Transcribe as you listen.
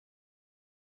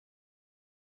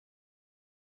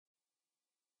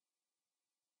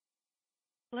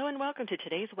Hello and welcome to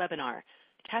today's webinar,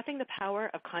 Tapping the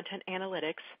Power of Content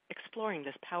Analytics, Exploring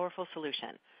this Powerful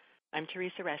Solution. I'm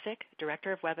Teresa Resick,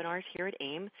 Director of Webinars here at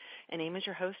AIIM, and AIIM is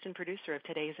your host and producer of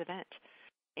today's event.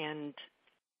 And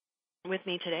with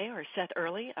me today are Seth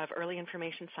Early of Early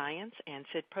Information Science and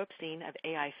Sid Propstein of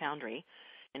AI Foundry.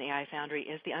 And AI Foundry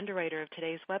is the underwriter of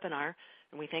today's webinar,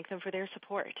 and we thank them for their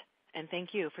support. And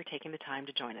thank you for taking the time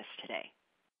to join us today.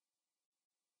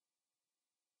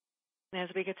 And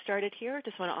as we get started here, I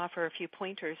just want to offer a few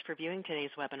pointers for viewing today's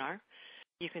webinar.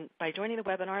 By joining the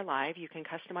webinar live, you can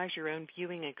customize your own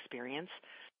viewing experience,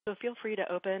 so feel free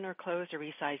to open or close or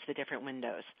resize the different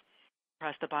windows.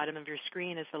 Across the bottom of your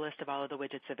screen is the list of all of the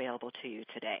widgets available to you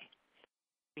today.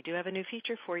 We do have a new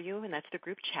feature for you, and that's the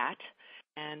group chat.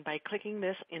 And by clicking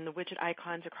this in the widget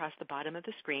icons across the bottom of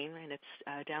the screen, and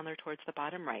it's down there towards the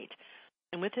bottom right,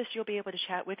 and with this, you'll be able to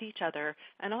chat with each other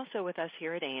and also with us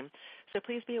here at AIIM. So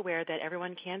please be aware that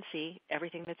everyone can see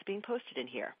everything that's being posted in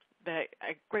here. But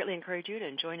I greatly encourage you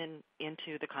to join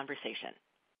into the conversation.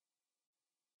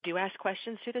 Do ask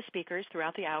questions to the speakers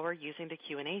throughout the hour using the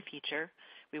Q&A feature.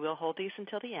 We will hold these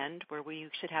until the end, where we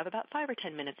should have about 5 or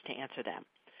 10 minutes to answer them.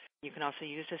 You can also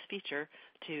use this feature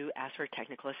to ask for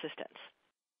technical assistance.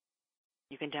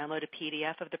 You can download a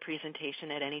PDF of the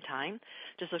presentation at any time.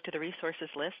 Just look to the resources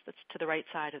list that's to the right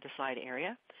side of the slide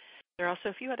area. There are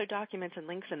also a few other documents and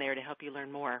links in there to help you learn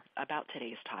more about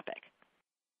today's topic.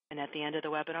 And at the end of the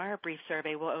webinar, a brief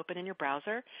survey will open in your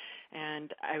browser,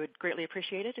 and I would greatly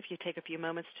appreciate it if you take a few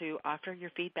moments to offer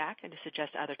your feedback and to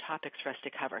suggest other topics for us to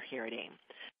cover here at AIIM.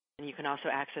 And you can also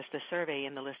access the survey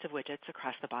in the list of widgets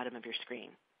across the bottom of your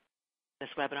screen. This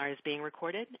webinar is being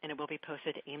recorded, and it will be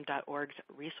posted to AIIM.org's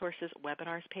Resources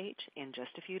Webinars page in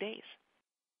just a few days.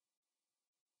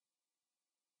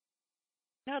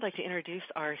 Now I'd like to introduce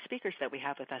our speakers that we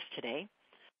have with us today.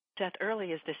 Seth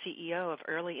Early is the CEO of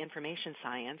Early Information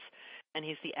Science, and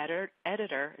he's the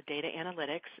editor of Data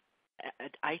Analytics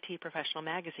at IT Professional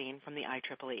Magazine from the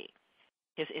IEEE.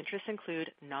 His interests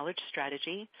include knowledge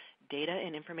strategy, data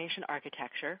and information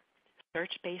architecture,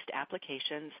 search-based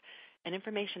applications, and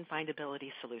information findability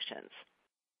solutions.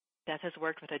 Seth has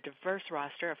worked with a diverse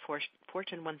roster of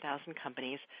Fortune 1000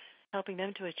 companies, helping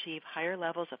them to achieve higher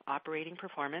levels of operating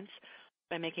performance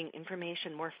by making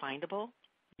information more findable,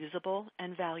 usable,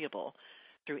 and valuable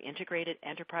through integrated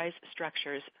enterprise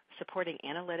structures supporting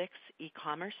analytics,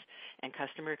 e-commerce, and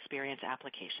customer experience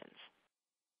applications.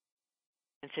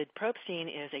 And Sid Propstein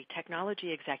is a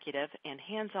technology executive and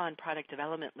hands-on product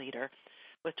development leader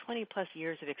with 20-plus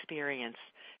years of experience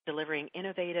delivering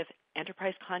innovative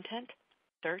enterprise content,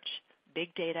 search,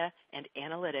 big data, and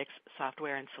analytics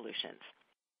software and solutions.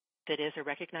 Sid is a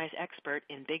recognized expert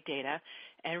in big data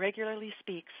and regularly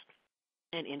speaks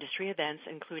in industry events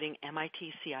including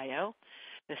MIT CIO,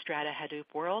 the Strata Hadoop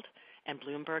World, and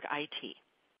Bloomberg IT.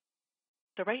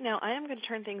 So right now, I am going to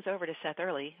turn things over to Seth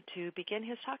Early to begin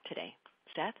his talk today.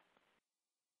 Seth?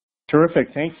 Terrific.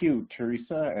 Thank you,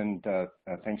 Teresa, and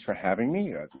thanks for having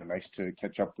me. Nice to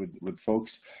catch up with folks.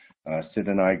 Sid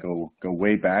and I go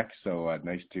way back, so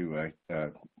nice to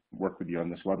work with you on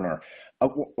this webinar.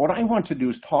 What I want to do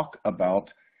is talk about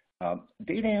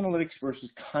data analytics versus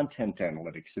content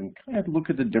analytics and kind of look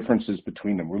at the differences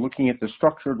between them. We're looking at the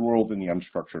structured world and the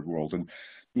unstructured world. And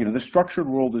the structured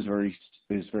world is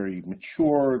very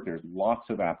mature. There's lots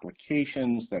of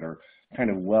applications that are kind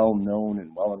of well known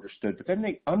and well understood. But then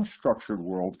the unstructured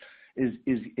world is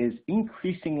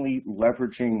increasingly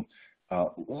leveraging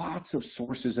lots of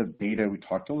sources of data. We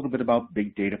talked a little bit about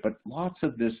big data, but lots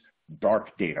of this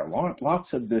dark data,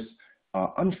 lots of this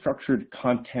unstructured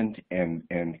content and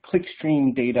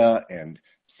clickstream data and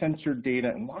censored data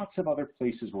and lots of other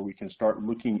places where we can start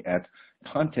looking at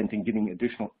content and getting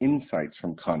additional insights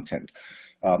from content.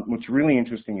 What's really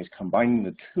interesting is combining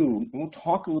the two. And we'll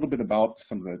talk a little bit about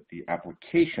some of the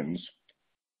applications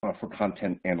for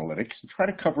content analytics and try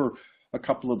to cover a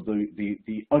couple of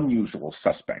the unusual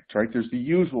suspects, right? There's the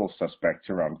usual suspects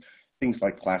around things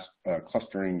like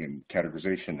clustering and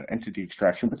categorization and entity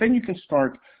extraction, but then you can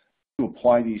start to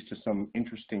apply these to some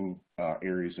interesting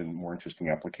areas and more interesting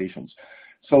applications.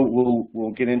 So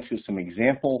we'll get into some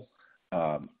example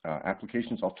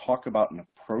applications. I'll talk about an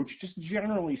approach, just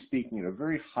generally speaking at a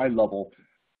very high level.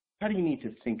 How do you need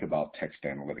to think about text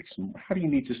analytics? How do you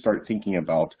need to start thinking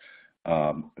about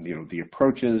the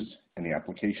approaches and the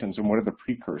applications, and what are the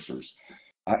precursors?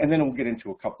 And then we'll get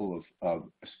into a couple of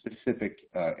specific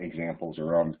examples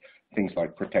around things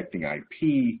like protecting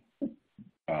IP,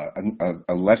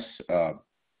 a less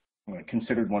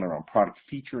considered one around product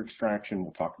feature extraction.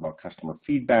 We'll talk about customer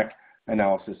feedback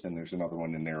analysis, and there's another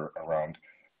one in there around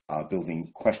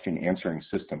building question answering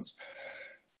systems.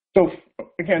 So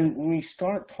again, when we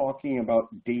start talking about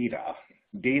data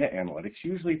analytics,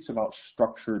 usually it's about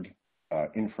structured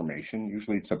information.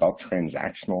 Usually it's about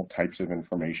transactional types of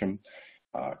information,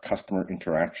 customer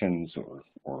interactions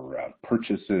or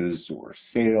purchases or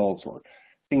sales or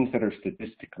things that are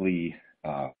statistically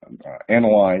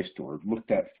analyzed or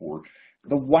looked at for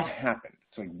the what happened.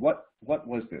 It's like what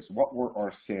was this? What were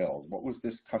our sales? What was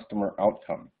this customer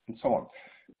outcome? And so on.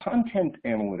 Content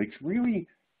analytics really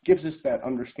gives us that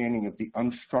understanding of the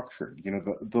unstructured,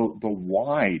 the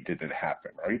why did it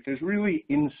happen, right? There's really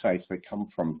insights that come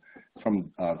from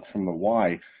the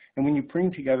why. And when you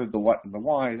bring together the what and the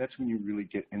why, that's when you really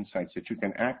get insights that you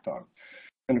can act on.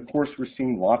 And of course, we're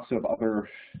seeing lots of other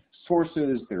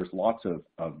sources. There's lots of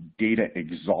data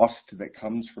exhaust that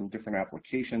comes from different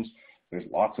applications. There's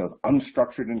lots of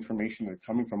unstructured information that's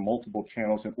coming from multiple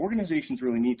channels. And organizations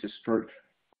really need to start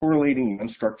correlating the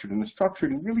unstructured and the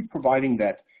structured and really providing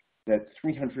that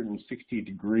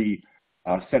 360-degree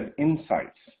set of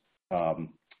insights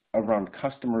around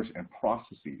customers and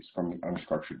processes from the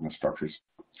unstructured and the structures.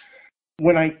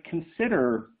 When I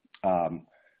consider some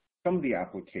of the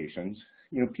applications,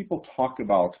 people talk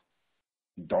about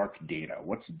dark data.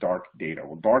 What's dark data?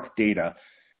 Well, dark data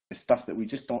is stuff that we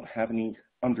just don't have any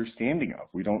understanding of.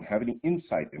 We don't have any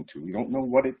insight into. We don't know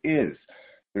what it is.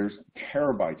 There's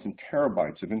terabytes and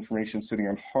terabytes of information sitting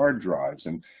on hard drives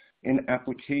and in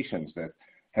applications that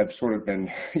have sort of been,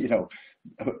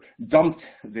 dumped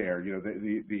there.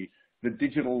 The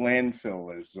digital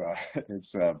landfill, as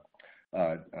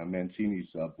Mancini's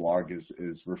blog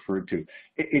is referred to.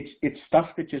 It's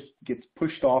stuff that just gets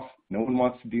pushed off. No one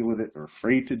wants to deal with it. They're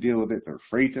afraid to deal with it. They're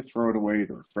afraid to throw it away.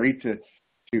 They're afraid to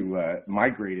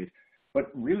migrate it.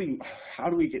 But really, how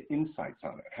do we get insights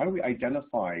on it? How do we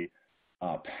identify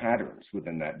patterns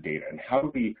within that data? And how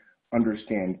do we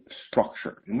understand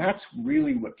structure? And that's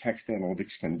really what text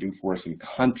analytics can do for us in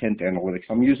content analytics.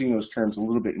 I'm using those terms a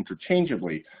little bit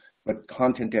interchangeably, but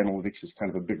content analytics is kind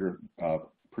of a bigger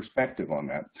perspective on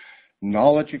that.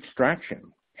 Knowledge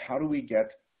extraction. How do we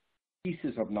get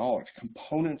pieces of knowledge,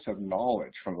 components of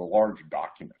knowledge from a large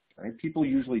document, right? People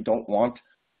usually don't want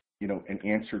an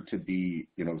answer to be,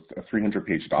 a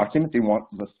 300-page document. They want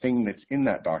the thing that's in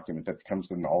that document that becomes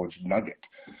the knowledge nugget.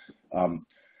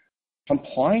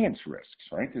 Compliance risks,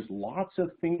 right? There's lots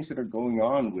of things that are going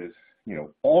on with,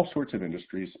 all sorts of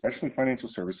industries, especially financial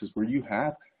services, where you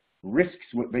have risks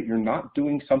that you're not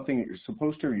doing something that you're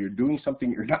supposed to, or you're doing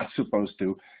something you're not supposed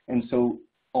to. And so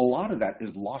a lot of that is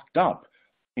locked up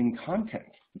in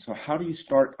content. And so how do you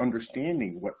start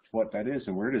understanding what that is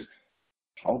and where it is?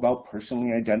 How about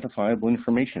personally identifiable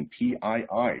information,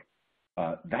 PII?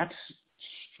 That's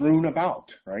strewn about,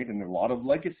 right? And a lot of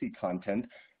legacy content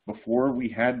before we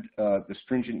had the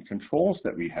stringent controls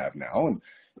that we have now. And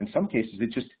in some cases,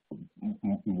 it just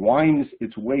winds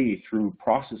its way through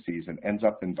processes and ends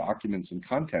up in documents and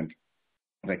content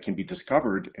that can be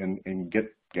discovered and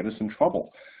get us in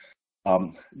trouble.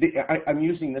 I'm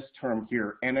using this term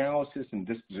here, analysis and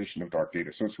disposition of dark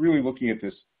data. So it's really looking at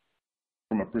this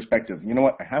from a perspective,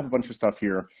 I have a bunch of stuff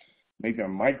here. Maybe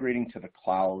I'm migrating to the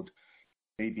cloud.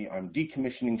 Maybe I'm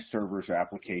decommissioning servers or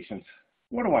applications.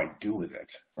 What do I do with it,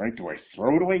 right? Do I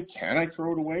throw it away? Can I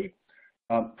throw it away?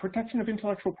 Protection of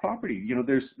intellectual property.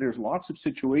 There's lots of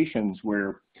situations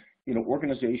where,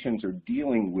 organizations are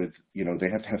dealing with, they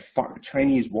have to have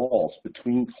Chinese walls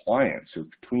between clients or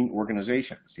between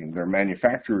organizations. There are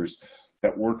manufacturers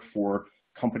that work for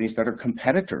companies that are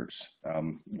competitors.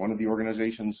 One of the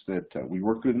organizations that we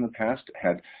worked with in the past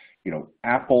had,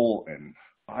 Apple and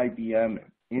IBM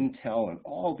and Intel and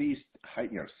all these,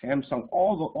 Samsung,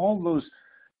 all those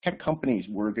tech companies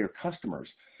were their customers.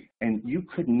 And you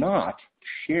could not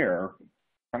share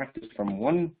practice from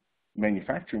one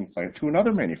manufacturing plant to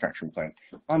another manufacturing plant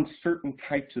on certain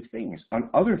types of things. On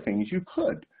other things, you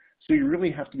could. So you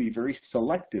really have to be very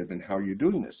selective in how you're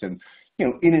doing this. And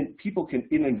people can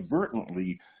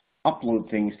inadvertently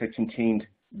upload things that contained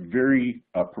very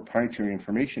proprietary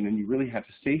information, and you really have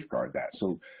to safeguard that.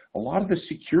 So a lot of the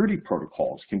security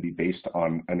protocols can be based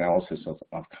on analysis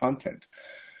of content.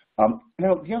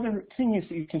 Now, the other thing is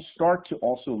that you can start to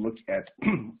also look at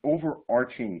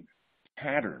overarching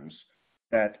patterns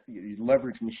that you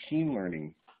leverage machine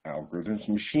learning algorithms,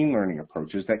 machine learning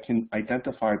approaches that can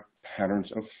identify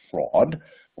patterns of fraud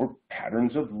or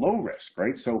patterns of low risk,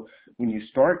 right? So when you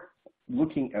start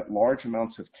looking at large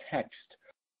amounts of text,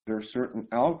 there are certain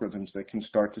algorithms that can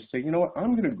start to say,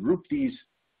 I'm going to group these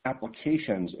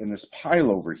applications in this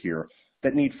pile over here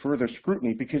that need further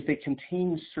scrutiny because they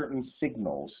contain certain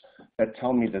signals that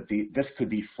tell me that this could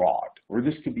be fraud or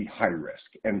this could be high risk.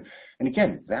 And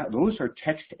again, those are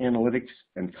text analytics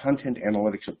and content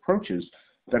analytics approaches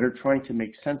that are trying to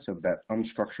make sense of that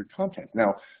unstructured content.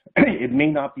 Now, it may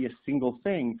not be a single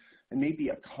thing. It may be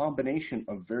a combination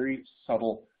of very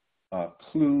subtle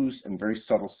clues and very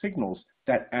subtle signals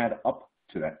that add up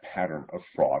to that pattern of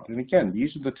fraud. And again,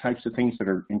 these are the types of things that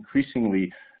are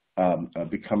increasingly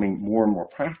becoming more and more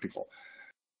practical.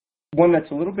 One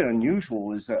that's a little bit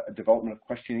unusual is a development of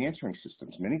question and answering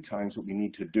systems. Many times what we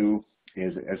need to do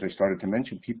is, as I started to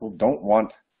mention, people don't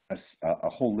want a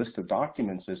whole list of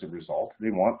documents as a result.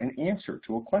 They want an answer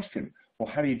to a question. Well,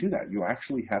 how do you do that? You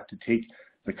actually have to take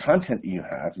the content that you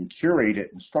have and curate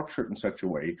it and structure it in such a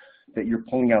way that you're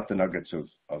pulling out the nuggets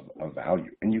of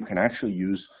value. And you can actually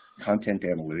use content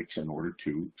analytics in order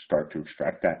to start to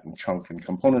extract that and chunk and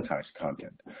componentize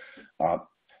content.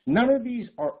 None of these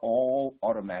are all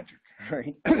automagic,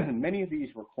 right? Many of these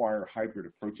require hybrid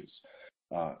approaches.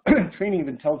 Training of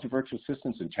intelligent virtual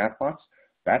assistants and chatbots,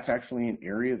 that's actually an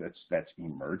area that's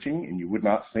emerging, and you would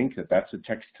not think that that's a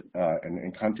text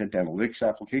and content analytics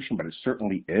application, but it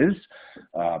certainly is.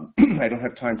 I don't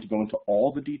have time to go into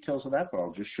all the details of that, but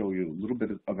I'll just show you a little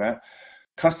bit of that.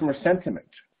 Customer sentiment,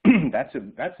 that's a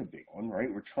big one,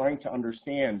 right? We're trying to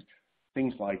understand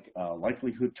things like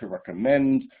likelihood to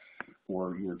recommend,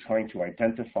 or you're trying to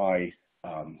identify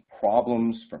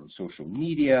problems from social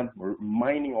media. We're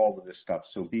mining all of this stuff,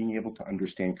 so being able to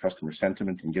understand customer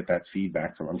sentiment and get that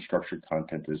feedback from unstructured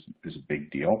content is a big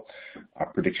deal.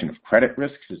 Prediction of credit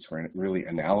risks is really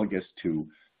analogous to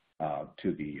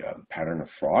the pattern of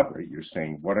fraud, right? You're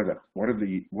saying what are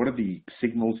the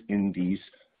signals in these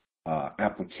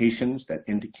applications that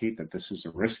indicate that this is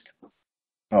a risk.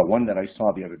 One that I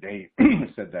saw the other day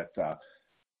said that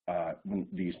when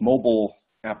these mobile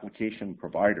application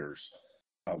providers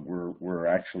were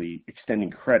actually extending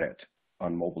credit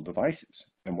on mobile devices.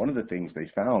 And one of the things they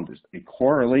found is a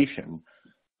correlation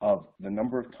of the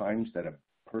number of times that a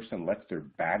person lets their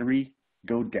battery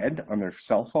go dead on their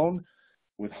cell phone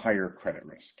with higher credit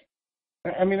risk.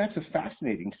 I mean, that's a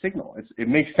fascinating signal. It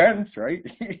makes sense, right?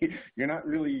 You're not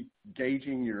really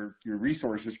gauging your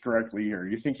resources correctly, or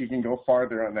you think you can go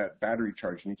farther on that battery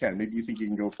charge, and you can. Maybe you think you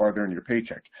can go farther on your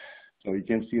paycheck. So you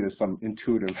can see there's some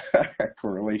intuitive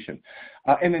correlation.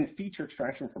 And then feature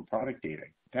extraction from product data.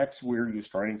 That's where you're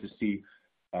starting to see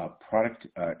product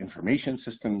information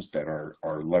systems that are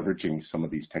leveraging some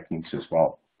of these techniques as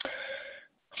well.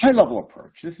 High-level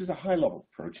approach. This is a high-level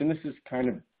approach, and this is kind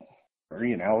of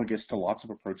very analogous to lots of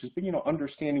approaches, but, you know,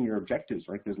 understanding your objectives,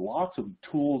 right? There's lots of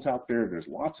tools out there. There's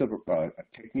lots of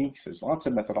techniques. There's lots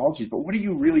of methodologies, but what are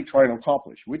you really trying to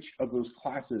accomplish? Which of those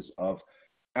classes of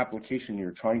application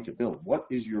you're trying to build? What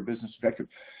is your business objective?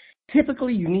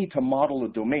 Typically, you need to model a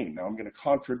domain. Now, I'm going to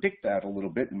contradict that a little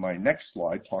bit in my next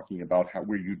slide, talking about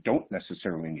where you don't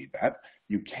necessarily need that.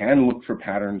 You can look for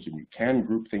patterns and you can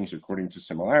group things according to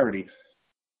similarity,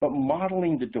 but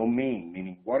modeling the domain,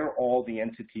 meaning what are all the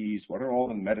entities, what are all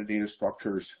the metadata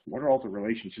structures, what are all the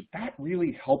relationships, that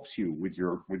really helps you with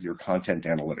your content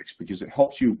analytics, because it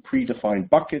helps you predefine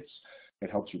buckets, it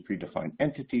helps you predefine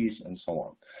entities, and so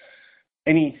on.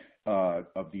 Any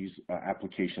of these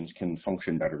applications can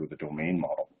function better with a domain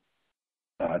model.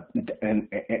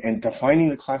 And defining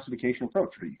the classification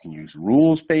approach. You can use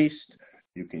rules-based,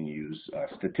 you can use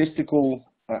statistical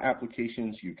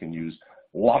applications, you can use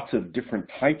lots of different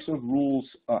types of rules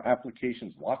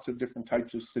applications, lots of different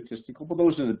types of statistical, but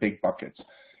those are the big buckets.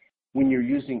 When you're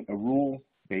using a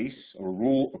rule-based or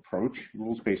rule approach,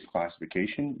 rules-based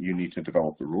classification, you need to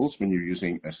develop the rules. When you're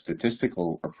using a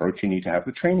statistical approach, you need to have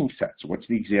the training set. So what's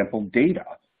the example data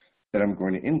that I'm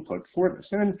going to input for this?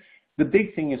 And then the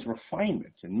big thing is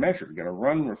refinement and measure. You got to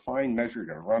run, refine, measure. You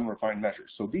got to run, refine, measure.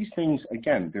 So these things,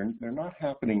 again, they're not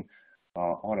happening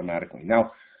automatically.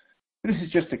 Now, this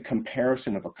is just a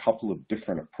comparison of a couple of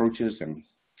different approaches, and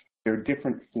there are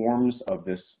different forms of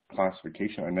this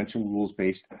classification. I mentioned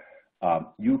rules-based.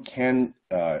 You can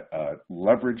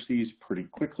leverage these pretty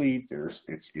quickly.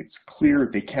 It's clear.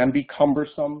 They can be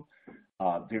cumbersome.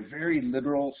 They're very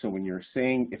literal. So when you're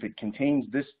saying if it contains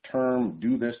this term,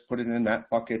 do this, put it in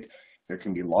that bucket, there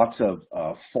can be lots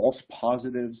of false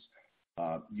positives.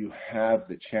 You have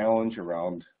the challenge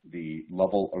around the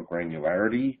level of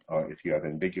granularity. If you have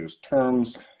ambiguous terms,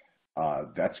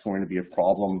 that's going to be a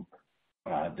problem.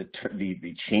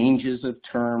 The changes of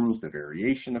terms, the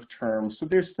variation of terms. So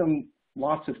there's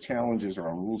lots of challenges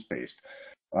around rules-based.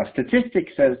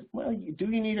 Statistics says, well, do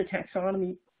you need a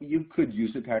taxonomy? You could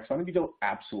use a taxonomy. You don't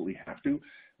absolutely have to,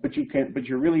 but you can. But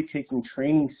you're really taking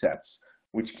training sets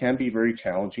which can be very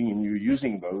challenging, and you're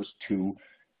using those to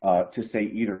say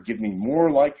either give me more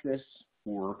like this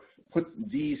or put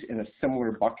these in a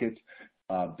similar bucket.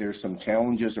 There's some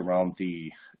challenges around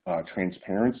the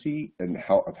transparency and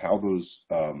how those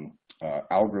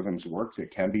algorithms work. There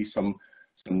can be some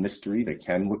mystery. They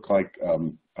can look like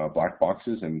black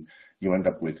boxes, and you end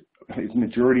up with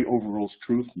majority overrules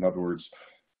truth. In other words,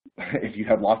 if you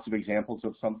have lots of examples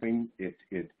of something, it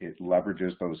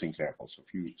leverages those examples.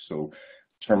 So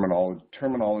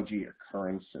terminology,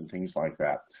 occurrence, and things like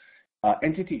that.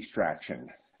 Entity extraction.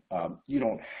 You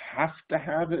don't have to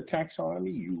have a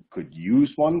taxonomy. You could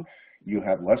use one. You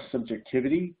have less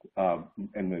subjectivity,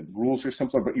 and the rules are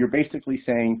simpler. But you're basically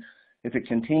saying, if it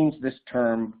contains this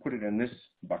term, put it in this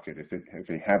bucket. If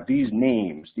it have these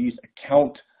names, these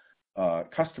account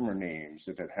customer names,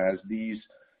 if it has these,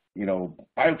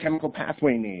 biochemical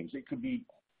pathway names, it could be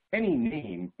any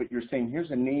name, but you're saying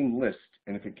here's a name list,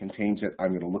 and if it contains it, I'm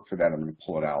going to look for that, I'm going to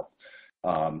pull it out.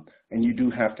 And you do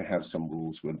have to have some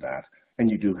rules with that,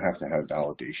 and you do have to have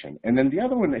validation. And then the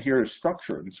other one here is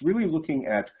structure. It's really looking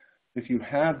at if you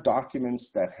have documents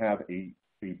that have a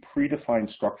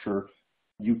predefined structure,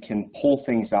 you can pull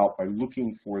things out by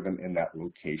looking for them in that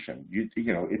location.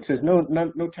 It says no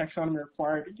taxonomy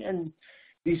required. Again,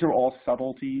 these are all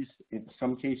subtleties. In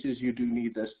some cases, you do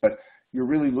need this, but you're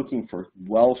really looking for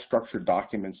well-structured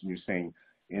documents, and you're saying,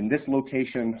 in this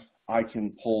location, I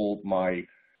can pull my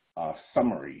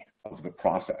summary of the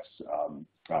process.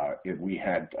 If we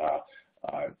had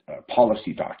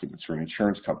policy documents for an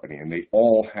insurance company, and they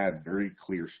all had very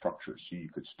clear structures, so you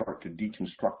could start to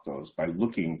deconstruct those by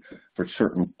looking for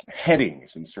certain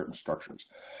headings and certain structures.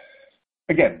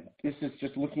 Again, this is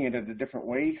just looking at it a different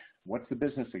way. What's the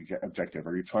business objective?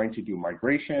 Are you trying to do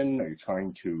migration? Are you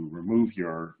trying to remove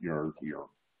your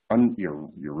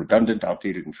redundant,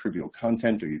 outdated, and trivial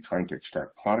content? Are you trying to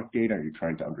extract product data? Are you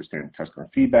trying to understand customer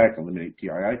feedback, eliminate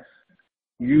PII?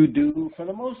 You do, for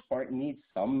the most part, need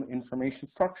some information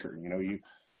structure.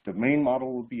 The main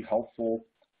model would be helpful.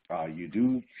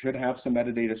 You should have some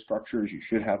metadata structures. You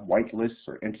should have white lists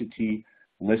or entity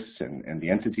lists and the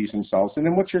entities themselves. And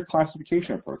then what's your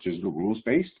classification approach? Is it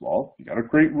rules-based? Well, you got to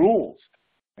create rules.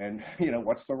 And,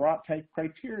 what's the ROT type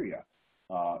criteria?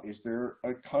 Is there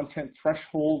a content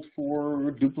threshold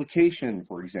for duplication,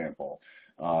 for example?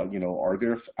 Are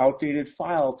there outdated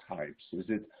file types? Is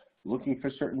it looking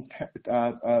for certain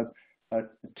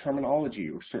terminology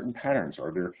or certain patterns?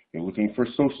 Are there looking for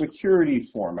social security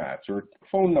formats or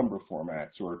phone number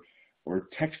formats or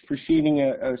text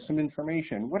preceding some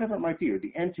information, whatever it might be, or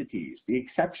the entities, the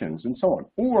exceptions, and so on.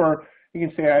 Or you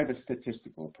can say, I have a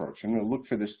statistical approach. I'm going to look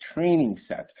for this training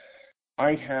set.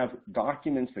 I have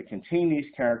documents that contain these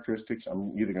characteristics.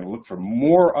 I'm either going to look for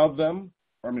more of them,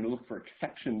 or I'm going to look for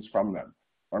exceptions from them,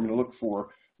 or I'm going to look for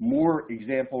more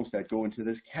examples that go into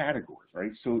this category,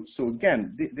 right? So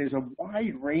again, there's a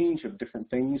wide range of different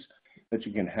things that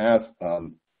you can have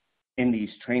in these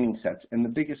training sets. And the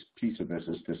biggest piece of this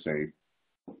is to say,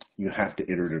 you have to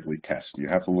iteratively test. You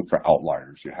have to look for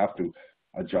outliers. You have to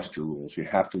adjust your rules. You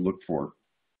have to look for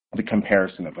the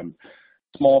comparison of a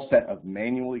small set of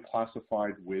manually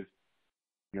classified with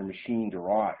your machine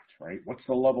derived, right? What's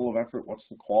the level of effort? What's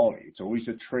the quality? It's always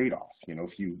a trade-off.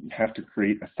 If you have to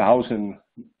create 1,000,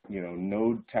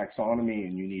 node taxonomy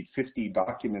and you need 50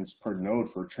 documents per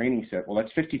node for a training set, well,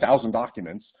 that's 50,000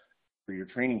 documents for your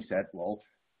training set. Well,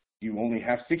 you only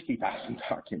have 60,000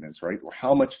 documents, right? Or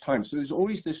how much time? So there's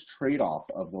always this trade-off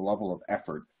of the level of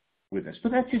effort with this.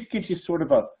 But that just gives you sort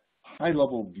of a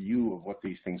high-level view of what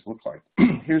these things look like.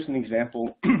 Here's an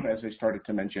example, as I started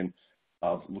to mention,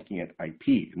 of looking at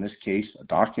IP. In this case, a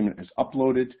document is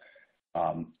uploaded,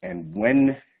 and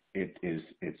when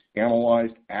it's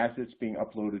analyzed as it's being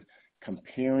uploaded,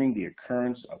 comparing the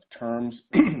occurrence of terms,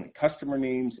 customer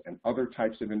names, and other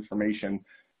types of information.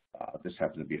 This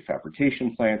happened to be a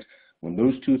fabrication plant. When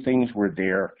those two things were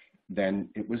there, then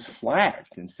it was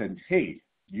flagged and said, hey,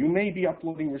 you may be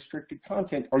uploading restricted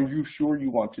content. Are you sure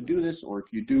you want to do this? Or if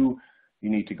you do, you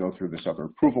need to go through this other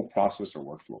approval process or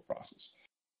workflow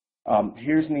process.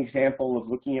 Here's an example of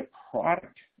looking at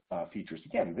product features.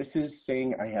 Again, this is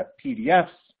saying I have PDFs,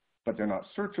 but they're not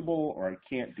searchable, or I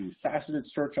can't do faceted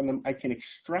search on them. I can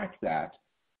extract that,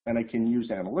 and I can use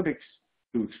analytics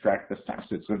to extract the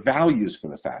facets, the values for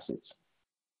the facets.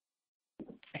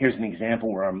 Here's an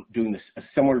example where I'm doing a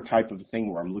similar type of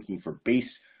thing where I'm looking for base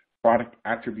product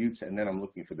attributes, and then I'm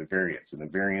looking for the variants. And the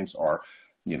variants are,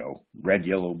 red,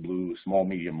 yellow, blue, small,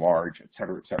 medium, large, et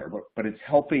cetera, but it's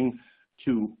helping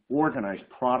to organize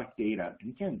product data.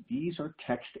 And again, these are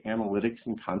text analytics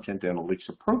and content analytics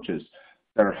approaches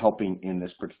that are helping in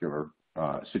this particular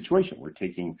situation. We're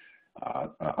taking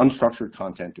unstructured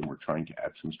content, and we're trying to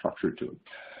add some structure to it.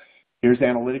 Here's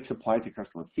analytics applied to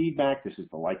customer feedback. This is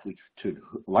the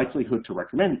likelihood to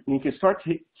recommend. And you can start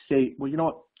to say, well, you know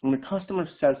what, when a customer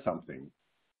says something,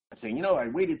 saying, you know, I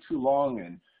waited too long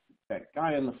and that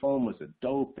guy on the phone was a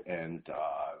dope and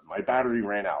my battery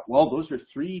ran out. Well, those are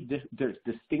three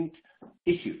distinct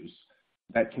issues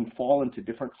that can fall into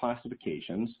different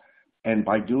classifications. And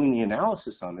by doing the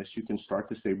analysis on this, you can start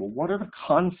to say, well, what are the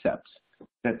concepts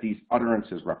that these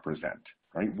utterances represent,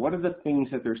 right? What are the things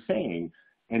that they're saying?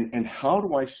 And how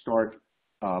do I start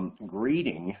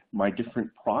grading my different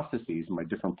processes, my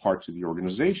different parts of the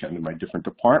organization and my different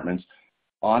departments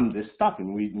on this stuff?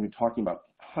 And we've been talking about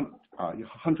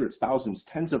hundreds, thousands,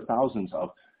 tens of thousands of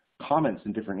comments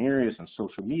in different areas on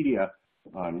social media,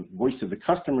 on voice of the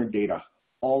customer data.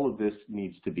 All of this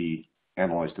needs to be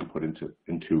analyzed and put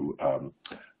into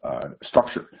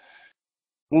structure.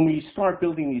 When we start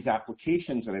building these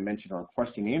applications that I mentioned on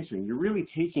question answering, you're really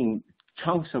taking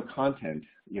chunks of content,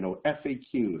 you know,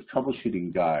 FAQs,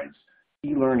 troubleshooting guides,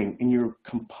 e-learning, and you're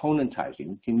componentizing.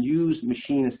 You can use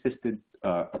machine-assisted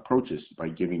approaches by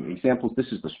giving examples. This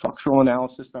is the structural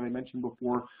analysis that I mentioned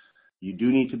before. You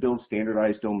do need to build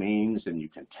standardized domains, and you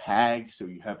can tag, so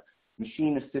you have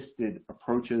machine-assisted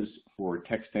approaches for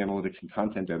text analytics and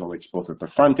content analytics, both at the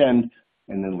front end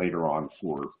and then later on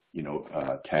for, you know,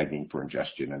 tagging for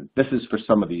ingestion. And this is for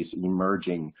some of these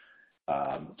emerging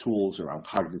tools around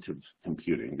cognitive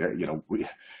computing. You know,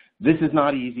 this is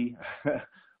not easy.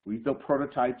 We've built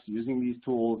prototypes using these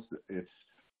tools.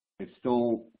 It's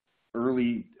still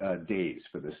early days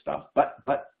for this stuff, but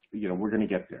you know, we're going to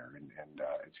get there, and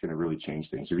it's going to really change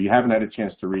things. If you haven't had a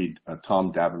chance to read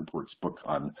Tom Davenport's book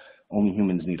on Only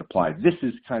Humans Need Applied, this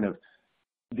is kind of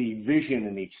the vision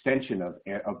and the extension of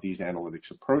these analytics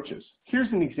approaches.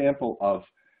 Here's an example of,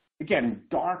 again,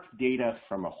 dark data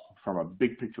from a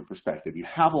big picture perspective. You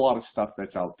have a lot of stuff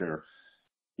that's out there.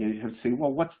 You have to say,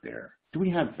 well, what's there? Do we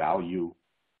have value?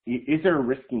 Is there a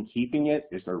risk in keeping it?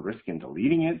 Is there a risk in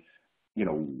deleting it? You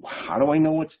know, how do I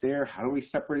know what's there? How do we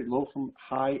separate low from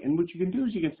high? And what you can do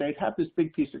is you can say, I have this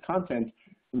big piece of content,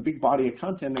 a big body of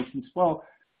content, and I can say, well,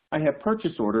 I have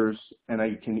purchase orders, and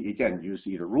I can, again, use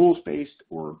either rules-based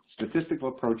or statistical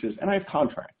approaches, and I have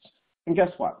contracts. And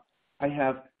guess what? I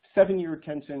have 7-year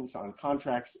retentions on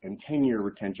contracts and 10-year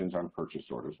retentions on purchase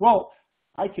orders. Well,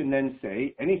 I can then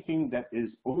say anything that is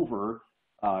over,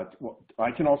 well,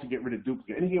 I can also get rid of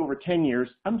duplicate. Anything over 10 years,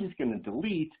 I'm just going to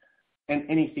delete, and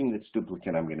anything that's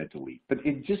duplicate, I'm going to delete. But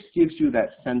it just gives you that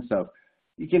sense of,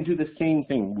 you can do the same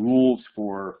thing, rules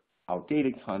for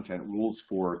outdated content, rules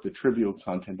for the trivial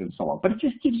content, and so on. But it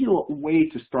just gives you a way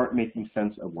to start making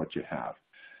sense of what you have.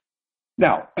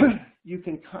 Now, you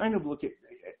can kind of look at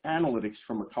analytics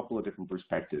from a couple of different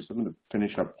perspectives. I'm going to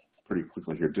finish up pretty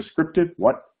quickly here. Descriptive,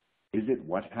 what is it?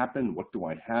 What happened? What do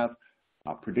I have?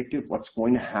 Predictive, what's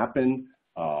going to happen?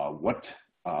 What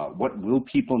will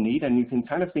people need? And you can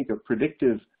kind of think of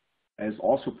predictive as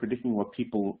also predicting what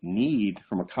people need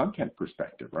from a content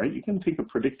perspective, right? You can think of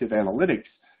predictive analytics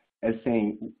as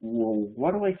saying, well,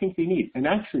 what do I think they need? And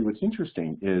actually what's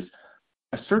interesting is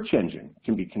a search engine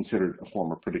can be considered a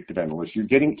form of predictive analytics. You're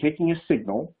taking a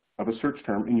signal of a search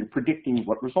term and you're predicting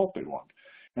what result they want.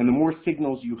 And the more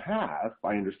signals you have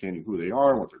by understanding who they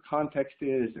are, what their context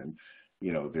is, and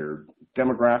you know, their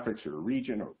demographics or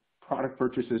region or product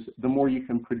purchases, the more you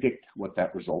can predict what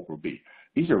that result will be.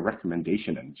 These are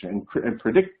recommendation engines. And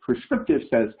prescriptive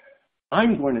says,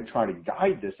 I'm going to try to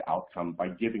guide this outcome by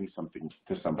giving something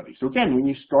to somebody. So again, when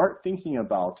you start thinking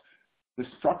about the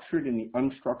structured and the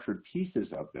unstructured pieces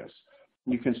of this,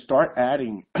 you can start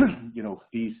adding, you know,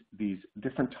 these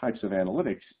different types of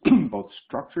analytics, both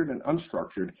structured and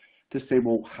unstructured, to say,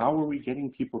 well, how are we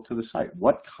getting people to the site?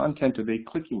 What content are they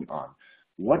clicking on?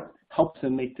 What helps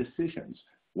them make decisions?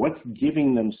 What's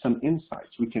giving them some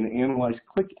insights? We can analyze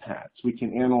click paths. We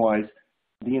can analyze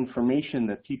the information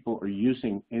that people are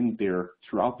using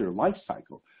throughout their life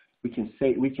cycle. We can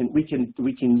say we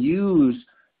can use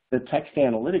the text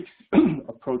analytics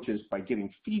approaches by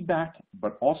getting feedback,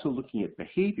 but also looking at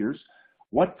behaviors.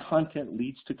 What content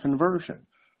leads to conversion?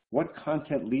 What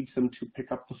content leads them to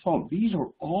pick up the phone? These are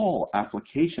all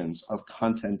applications of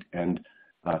content and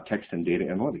text and data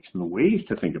analytics. And the ways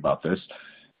to think about this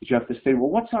is you have to say, well,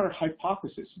 what's our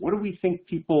hypothesis? What do we think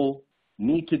people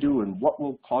need to do and what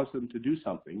will cause them to do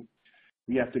something?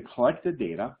 We have to collect the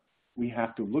data. We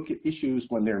have to look at issues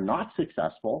when they're not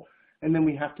successful, and then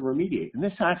we have to remediate. And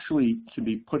this actually can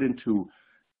be put into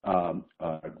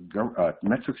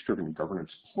metrics-driven governance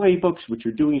playbooks. What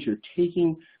you're doing is you're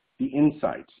taking the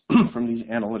insights from these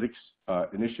analytics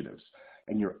initiatives,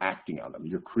 and you're acting on them.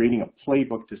 You're creating a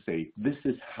playbook to say, this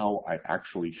is how I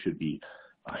actually should be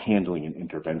handling an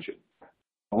intervention.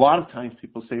 A lot of times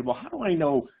people say, well, how do I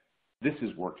know this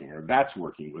is working or that's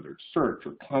working, whether it's search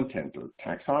or content or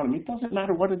taxonomy? It doesn't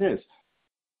matter what it is.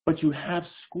 But you have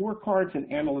scorecards and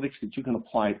analytics that you can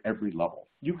apply at every level.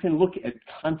 You can look at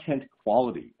content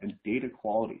quality and data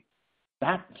quality.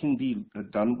 That can be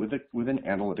done with an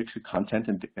analytics, a content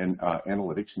and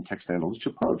analytics and text analytics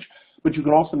approach. But you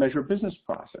can also measure business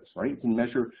process, right? You can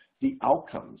measure the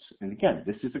outcomes. And again,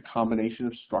 this is a combination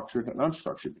of structured and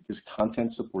unstructured because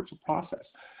content supports a process.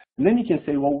 And then you can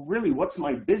say, well, really, what's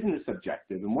my business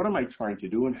objective and what am I trying to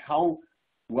do and how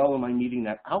well am I meeting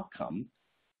that outcome?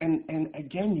 And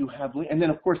again, you have, and then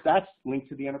of course that's linked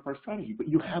to the enterprise strategy, but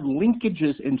you have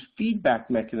linkages and feedback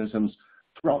mechanisms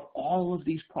throughout all of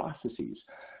these processes.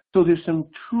 So there's some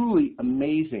truly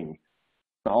amazing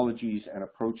technologies and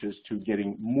approaches to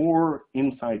getting more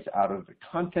insights out of the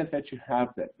content that you have,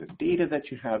 the data that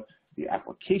you have, the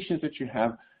applications that you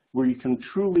have, where you can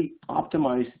truly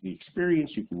optimize the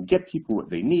experience, you can get people what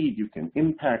they need, you can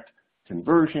impact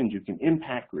conversions, you can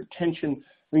impact retention.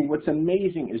 I mean, what's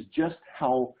amazing is just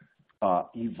how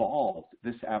evolved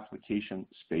this application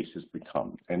space has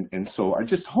become. And so I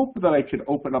just hope that I could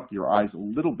open up your eyes a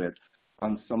little bit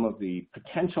on some of the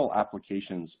potential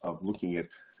applications of looking at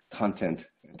content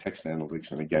and text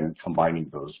analytics, and again, combining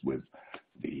those with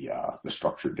the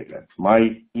structured data.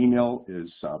 My email is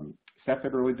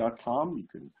seth@early.com. You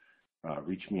can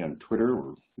reach me on Twitter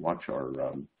or watch our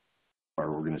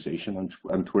organization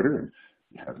on Twitter. And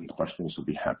if you have any questions, we'll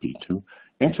be happy to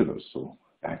answer those. So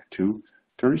back to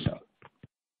Teresa.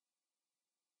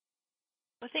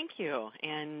 Well, thank you.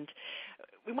 And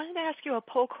we wanted to ask you a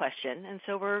poll question. And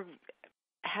so we're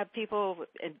have people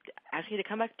ask you to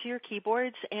come up to your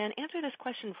keyboards and answer this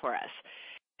question for us.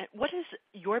 What is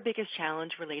your biggest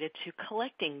challenge related to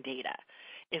collecting data?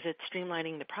 Is it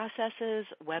streamlining the processes,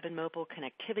 web and mobile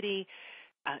connectivity,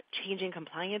 changing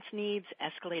compliance needs,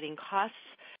 escalating costs,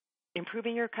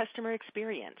 improving your customer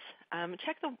experience?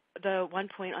 Check the one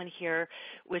point on here,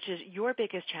 which is your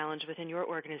biggest challenge within your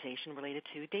organization related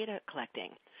to data collecting.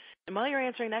 And while you're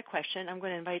answering that question, I'm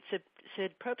going to invite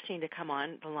Sid Probstein to come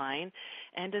on the line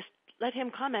and just let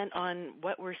him comment on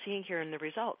what we're seeing here in the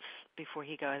results before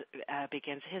he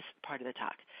begins his part of the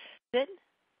talk. Sid?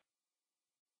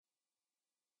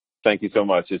 Thank you so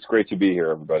much. It's great to be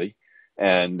here, everybody.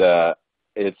 And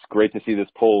it's great to see this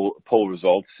poll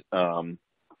results,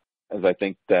 as I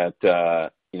think that,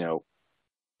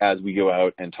 as we go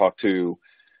out and talk to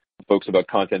folks about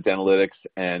content analytics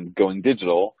and going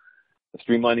digital,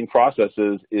 streamlining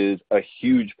processes is a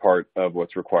huge part of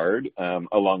what's required,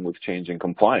 along with changing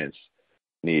compliance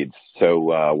needs.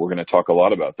 So we're going to talk a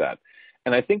lot about that.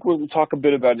 And I think we'll talk a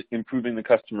bit about improving the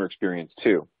customer experience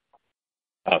too.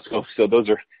 So those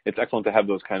are, it's excellent to have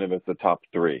those kind of as the top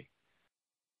three.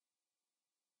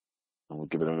 And we'll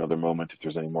give it another moment if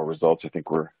there's any more results. I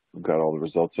think we've got all the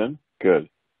results in. Good.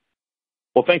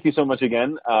 Well, thank you so much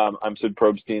again. I'm Sid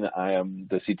Probstein. I am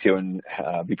the CTO and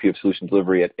VP of Solution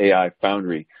Delivery at AI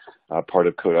Foundry, part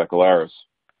of Kodak Alaris.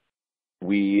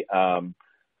 I'm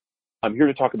here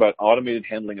to talk about automated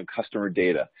handling of customer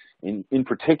data. In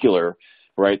particular,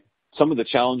 right, some of the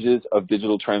challenges of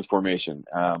digital transformation,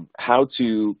 how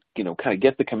to, kind of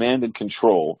get the command and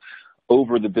control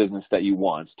over the business that you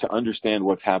want, to understand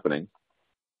what's happening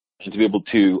and to be able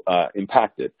to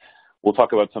impact it. We'll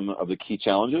talk about some of the key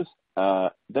challenges.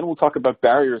 Then we'll talk about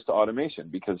barriers to automation,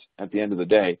 because at the end of the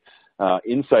day,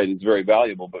 insight is very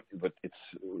valuable, but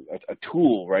it's a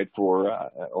tool, right, for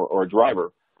or a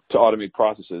driver to automate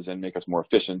processes and make us more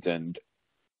efficient. And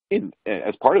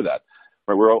as part of that,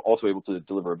 right, we're also able to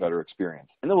deliver a better experience.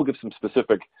 And then we'll give some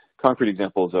specific, concrete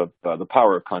examples of the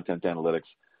power of content analytics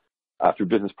through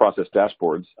business process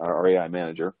dashboards, our AI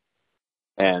manager,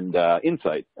 and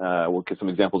insight. We'll give some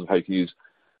examples of how you can use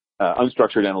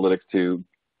unstructured analytics to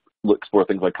explore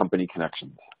things like company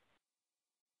connections.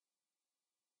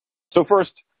 So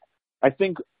first,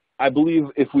 I believe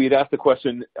if we had asked the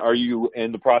question, are you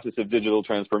in the process of digital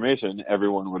transformation,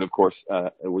 everyone would, of course,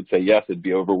 would say yes, it'd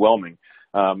be overwhelming.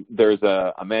 There's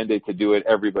a mandate to do it.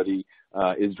 Everybody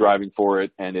is driving for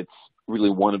it, and it's really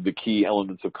one of the key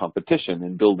elements of competition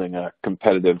in building a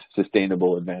competitive,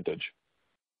 sustainable advantage.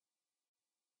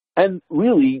 And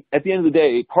really, at the end of the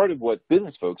day, part of what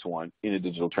business folks want in a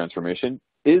digital transformation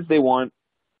is they want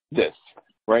this,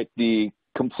 right? The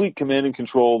complete command and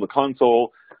control, the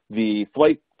console, the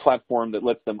flight platform that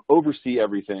lets them oversee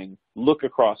everything, look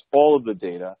across all of the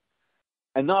data,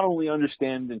 and not only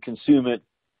understand and consume it,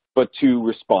 but to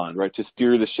respond, right? To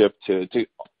steer the ship, to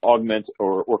augment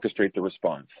or orchestrate the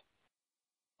response.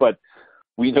 But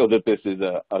we know that this is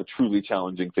a truly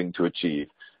challenging thing to achieve.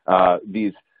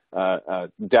 These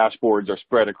dashboards are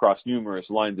spread across numerous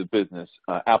lines of business,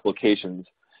 applications.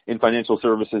 In financial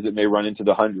services, it may run into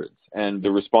the hundreds, and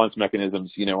the response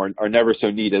mechanisms, are never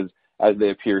so neat as they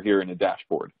appear here in a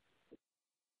dashboard.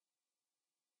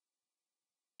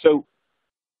 So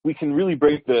we can really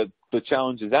break the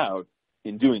challenges out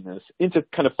in doing this into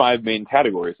kind of 5 main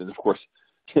categories, and of course,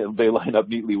 they line up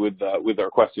neatly with our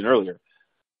question earlier.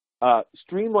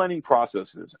 Streamlining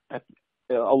processes.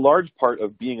 A large part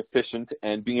of being efficient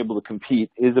and being able to compete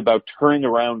is about turning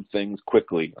around things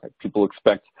quickly. Right? People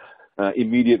expect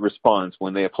immediate response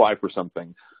when they apply for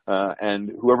something.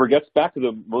 And whoever gets back to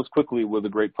them most quickly with a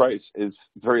great price is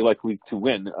very likely to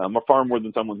win, far more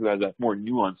than someone who has a more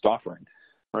nuanced offering.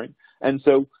 Right? And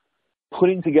so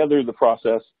putting together the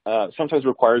process sometimes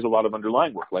requires a lot of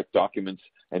underlying work, like documents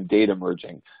and data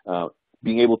merging,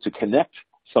 being able to connect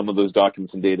some of those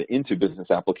documents and data into business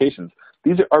applications.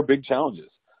 These are big challenges,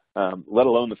 let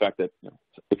alone the fact that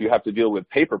if you have to deal with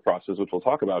paper process, which we'll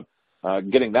talk about,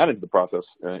 getting that into the process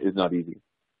is not easy.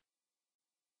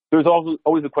 There's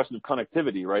always a question of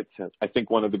connectivity, right? I think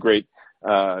one of the great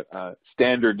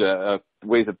standard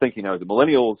ways of thinking now is that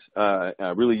millennials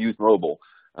really use mobile.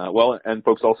 And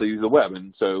folks also use the web.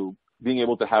 And so being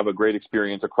able to have a great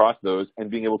experience across those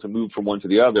and being able to move from one to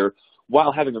the other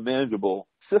while having a manageable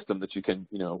system that you can,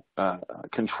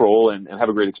 control and have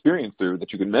a great experience through,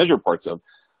 that you can measure parts of,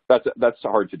 that's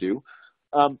hard to do.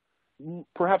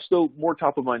 Perhaps though more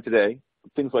top of mind today,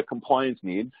 things like compliance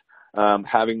needs,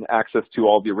 having access to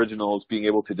all the originals, being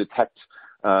able to detect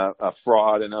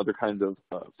fraud and other kinds of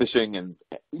phishing, and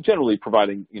generally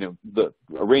providing,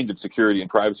 a range of security and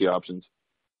privacy options,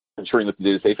 ensuring that the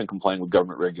data is safe and complying with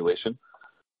government regulation.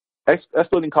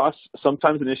 Escalating costs,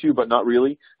 sometimes an issue, but not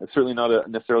really. It's certainly not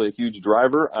necessarily a huge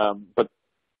driver. But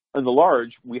in the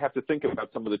large, we have to think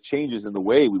about some of the changes in the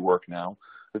way we work now.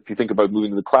 If you think about moving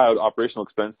to the cloud, operational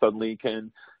expense suddenly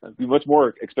can be much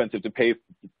more expensive to pay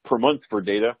per month for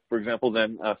data, for example,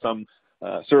 than some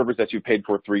servers that you paid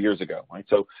for 3 years ago. Right?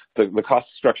 So the cost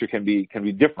structure can be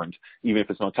different, even if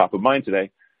it's not top of mind today.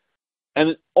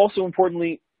 And also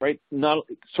importantly, right, not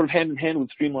sort of hand in hand with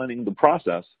streamlining the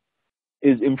process,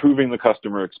 is improving the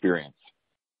customer experience.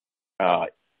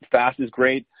 Fast is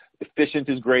great, efficient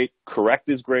is great, correct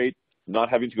is great, not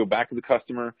having to go back to the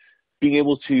customer, being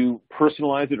able to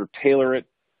personalize it or tailor it,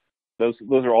 those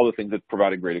are all the things that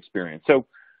provide a great experience. So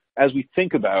as we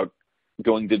think about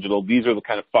going digital, these are the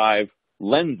kind of 5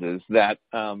 lenses that,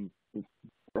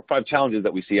 or 5 challenges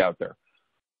that we see out there.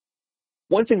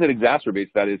 One thing that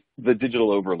exacerbates that is the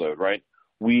digital overload, right?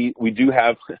 We do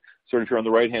have, sort of here on the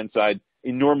right-hand side,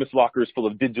 enormous lockers full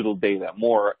of digital data,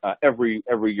 more every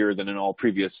year than in all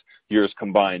previous years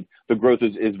combined. The growth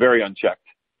is very unchecked.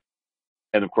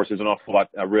 And of course, there's an awful lot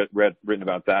written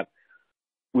about that.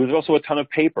 There's also a ton of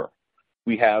paper.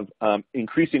 We have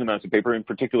increasing amounts of paper in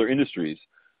particular industries.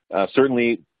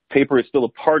 Certainly, paper is still a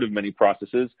part of many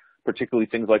processes, particularly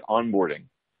things like onboarding,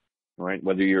 right?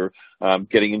 Whether you're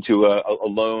getting into a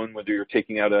loan, whether you're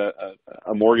taking out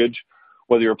a mortgage,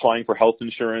 whether you're applying for health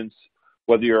insurance,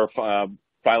 whether you're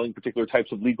filing particular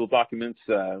types of legal documents,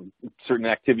 certain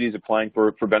activities, applying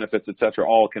for benefits, et cetera,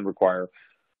 all can require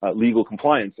legal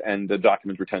compliance and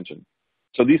document retention.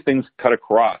 So these things cut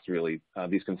across, really,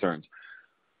 these concerns.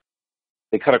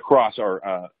 They cut across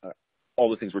all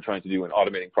the things we're trying to do in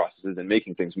automating processes and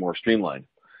making things more streamlined.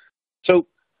 So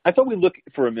I thought we'd look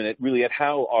for a minute really at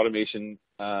how automation,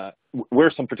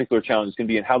 where some particular challenges can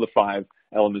be and how the 5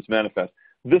 elements manifest.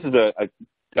 This is a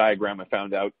diagram I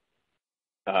found out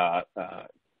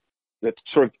that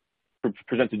sort of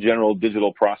presents a general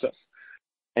digital process.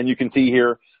 And you can see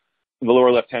here in the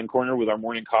lower left-hand corner with our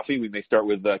morning coffee, we may start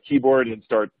with a keyboard and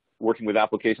start working with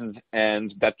applications,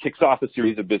 and that kicks off a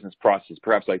series of business processes.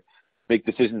 Perhaps I make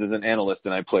decisions as an analyst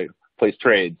and I place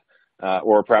trades,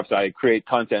 or perhaps I create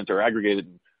content or aggregate it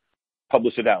and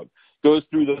publish it out. Goes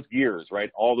through those gears,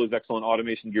 right? All those excellent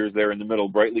automation gears there in the middle,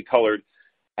 brightly colored.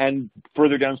 And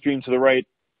further downstream to the right,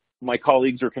 my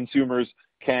colleagues or consumers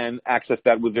can access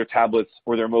that with their tablets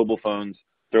or their mobile phones,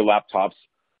 their laptops,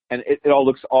 and it all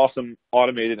looks awesome,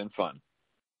 automated, and fun.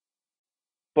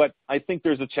 But I think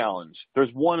there's a challenge. There's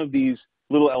one of these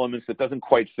little elements that doesn't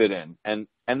quite fit in, and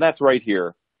that's right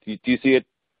here. Do you see it?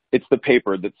 It's the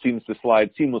paper that seems to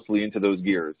slide seamlessly into those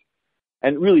gears.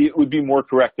 And really, it would be more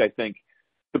correct, I think,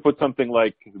 to put something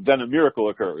like, then a miracle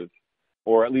occurs,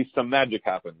 or at least some magic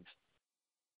happens.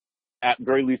 At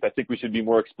very least, I think we should be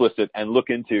more explicit and look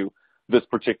into this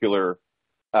particular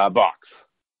box.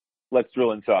 Let's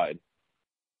drill inside.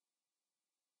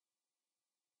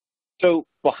 So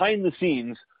behind the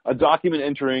scenes, a document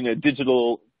entering a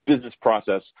digital business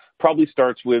process probably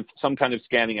starts with some kind of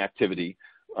scanning activity,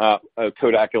 a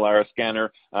Kodak Elara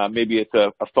scanner, maybe it's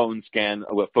a phone scan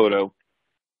of a photo,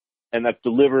 and that's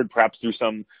delivered perhaps through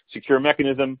some secure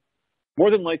mechanism.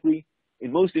 More than likely,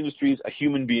 in most industries, a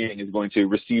human being is going to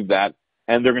receive that,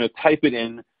 and they're going to type it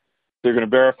in, they're going to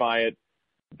verify it.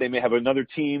 They may have another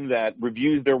team that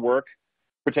reviews their work,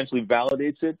 potentially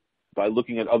validates it by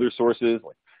looking at other sources.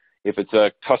 If it's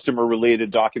a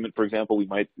customer-related document, for example, we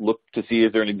might look to see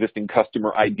is there an existing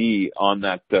customer ID on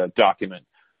that document.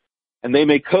 And they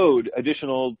may code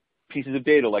additional pieces of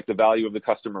data like the value of the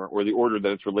customer or the order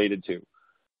that it's related to.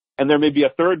 And there may be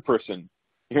a third person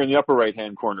here in the upper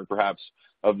right-hand corner, perhaps,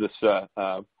 of this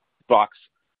box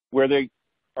where they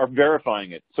are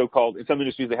verifying it, so-called. In some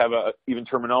industries, they have even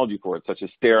terminology for it, such as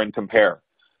stare and compare.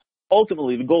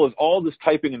 Ultimately, the goal of all this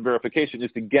typing and verification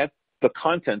is to get the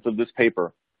contents of this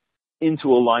paper into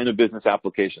a line of business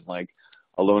application, like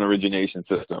a loan origination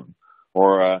system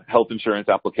or a health insurance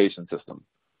application system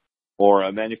or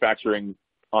a manufacturing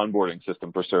onboarding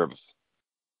system for service,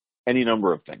 any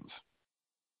number of things.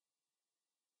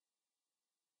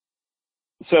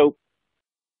 So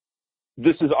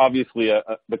this is obviously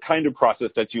the kind of process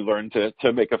that you learn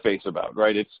to make a face about,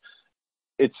 right?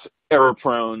 It's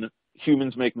error-prone.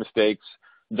 Humans make mistakes.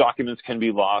 Documents can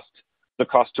be lost. The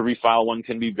cost to refile one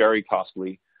can be very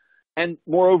costly. And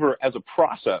moreover, as a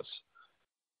process,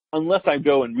 unless I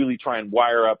go and really try and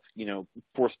wire up,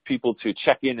 force people to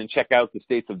check in and check out the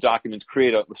states of documents,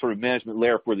 create a sort of management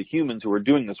layer for the humans who are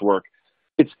doing this work,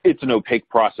 it's an opaque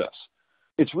process.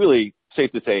 It's really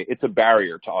safe to say it's a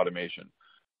barrier to automation.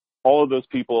 All of those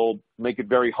people make it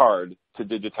very hard to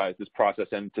digitize this process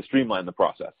and to streamline the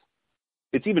process.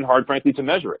 It's even hard, frankly, to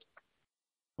measure it.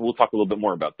 We'll talk a little bit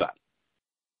more about that.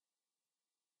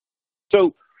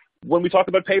 So when we talk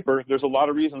about paper, there's a lot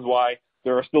of reasons why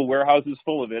there are still warehouses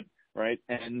full of it, right,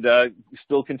 and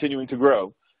still continuing to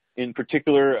grow. In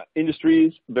particular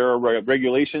industries, there are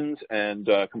regulations and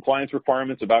compliance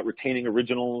requirements about retaining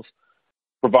originals,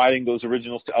 providing those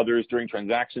originals to others during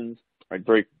transactions. Right?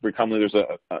 Very, very commonly, there's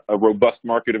a robust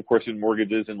market, of course, in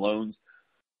mortgages and loans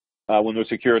when they're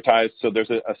securitized, so there's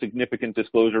a significant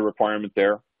disclosure requirement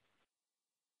there.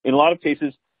 In a lot of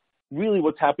cases, really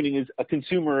what's happening is a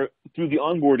consumer, through the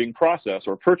onboarding process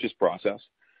or purchase process,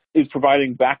 is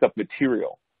providing backup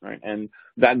material, right? And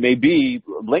that may be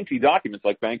lengthy documents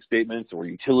like bank statements or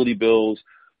utility bills,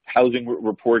 housing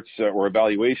reports or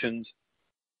evaluations.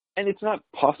 And it's not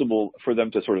possible for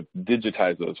them to sort of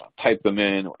digitize those, type them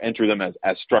in, or enter them as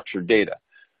structured data.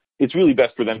 It's really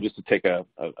best for them just to take a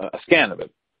scan of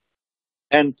it.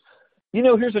 And,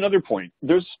 here's another point.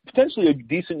 There's potentially a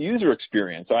decent user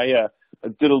experience. I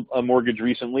did a mortgage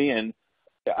recently, and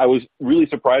I was really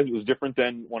surprised. It was different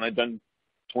than when I'd done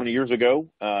 20 years ago,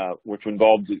 which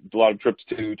involved a lot of trips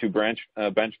to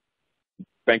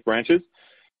bank branches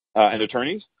and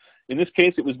attorneys. In this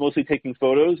case, it was mostly taking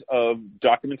photos of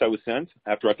documents I was sent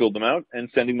after I filled them out and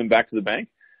sending them back to the bank.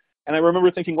 And I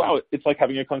remember thinking, wow, it's like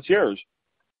having a concierge.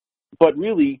 But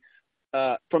really,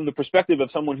 from the perspective of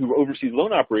someone who oversees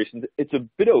loan operations, it's a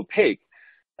bit opaque.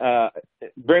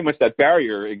 Very much that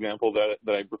barrier example that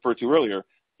I referred to earlier.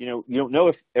 You don't know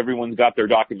if everyone's got their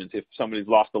documents, if somebody's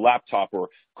lost a laptop or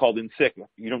called in sick.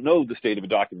 You don't know the state of a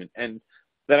document. And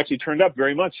that actually turned up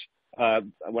very much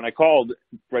when I called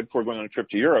right before going on a trip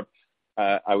to Europe.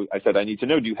 I said, I need to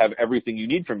know, do you have everything you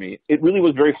need from me? It really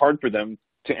was very hard for them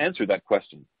to answer that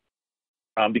question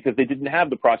because they didn't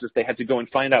have the process. They had to go and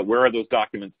find out where are those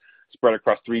documents spread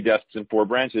across 3 desks and 4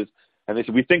 branches. And they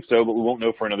said, we think so, but we won't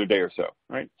know for another day or so,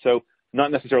 right? So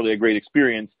not necessarily a great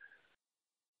experience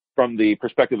from the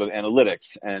perspective of analytics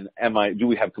and do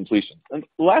we have completion? And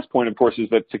the last point, of course, is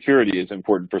that security is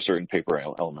important for certain paper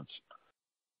elements.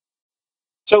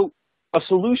 So a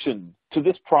solution to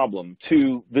this problem,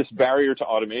 to this barrier to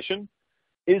automation,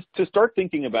 is to start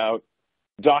thinking about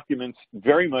documents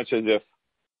very much as if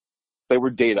they were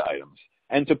data items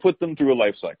and to put them through a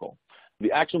life cycle.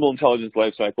 The actionable intelligence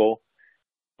life cycle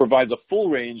provides a full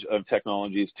range of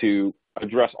technologies to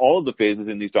address all of the phases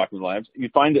in these document lives. You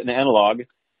find an analog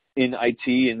in IT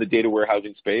in the data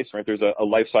warehousing space, right? There's a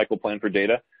life cycle plan for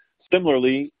data.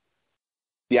 Similarly,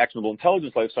 the actionable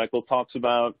intelligence life cycle talks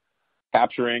about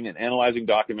capturing and analyzing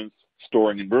documents,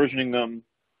 storing and versioning them,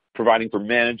 providing for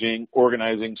managing,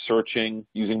 organizing, searching,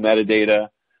 using metadata,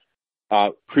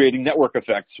 creating network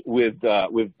effects with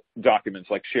documents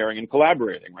like sharing and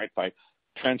collaborating, right? If I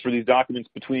transfer these documents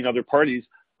between other parties,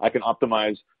 I can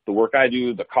optimize the work I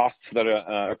do, the costs that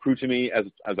accrue to me as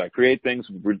I create things,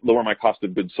 lower my cost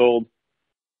of goods sold.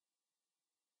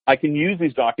 I can use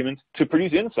these documents to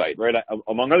produce insight, right?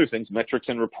 Among other things, metrics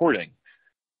and reporting,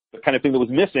 the kind of thing that was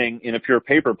missing in a pure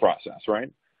paper process,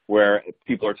 right? Where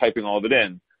people are typing all of it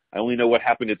in. I only know what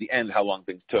happened at the end, how long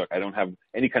things took. I don't have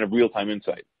any kind of real-time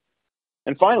insight.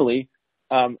 And finally,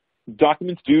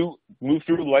 documents do move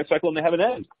through the life cycle and they have an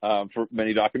end. For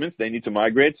many documents, they need to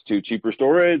migrate to cheaper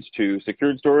storage, to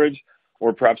secured storage,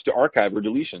 or perhaps to archive or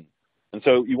deletion. And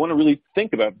so you want to really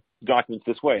think about documents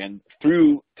this way. And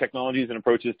through technologies and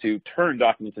approaches to turn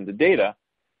documents into data,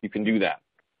 you can do that.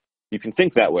 You can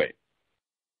think that way.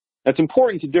 It's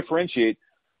important to differentiate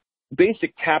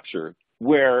basic capture,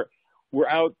 where we're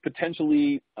out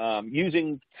potentially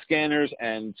using scanners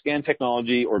and scan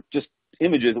technology or just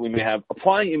images that we may have,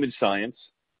 applying image science,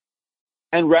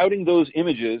 and routing those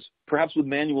images, perhaps with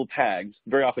manual tags,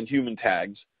 very often human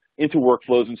tags, into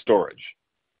workflows and storage.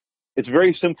 It's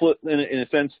very simple in a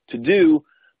sense to do,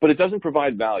 but it doesn't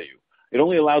provide value. It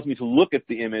only allows me to look at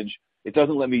the image. It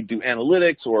doesn't let me do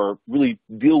analytics or really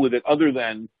deal with it other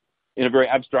than in a very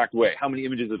abstract way. How many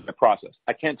images did I process?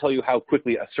 I can't tell you how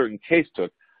quickly a certain case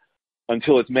took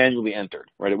until it's manually entered,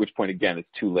 right? At which point, again, it's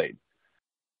too late.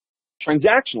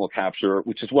 Transactional capture,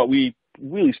 which is what we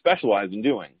really specialize in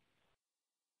doing,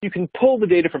 you can pull the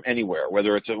data from anywhere,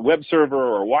 whether it's a web server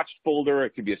or a watched folder.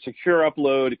 It could be a secure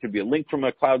upload. It could be a link from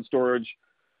a cloud storage.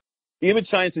 The image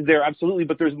science is there, absolutely,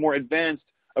 but there's more advanced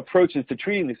approaches to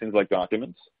treating these things like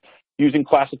documents, using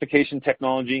classification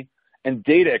technology and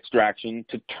data extraction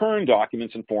to turn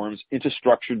documents and forms into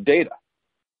structured data.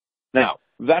 Now,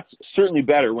 that's certainly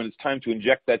better when it's time to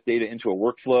inject that data into a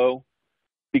workflow,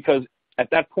 because at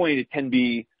that point it can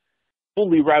be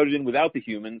fully routed in without the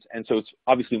humans, and so it's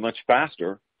obviously much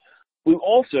faster. We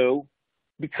also,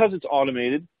 because it's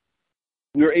automated,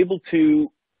 we are able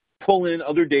to pull in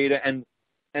other data and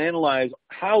analyze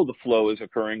how the flow is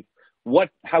occurring,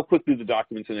 how quickly the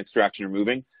documents in extraction are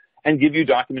moving, and give you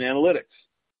document analytics.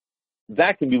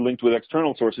 That can be linked with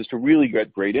external sources to really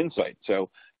get great insight. So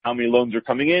how many loans are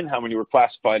coming in, how many were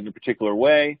classified in a particular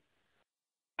way,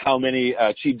 how many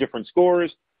achieved different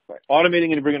scores. Right.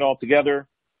 Automating and bringing it all together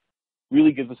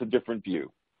really gives us a different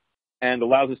view and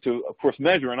allows us to, of course,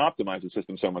 measure and optimize the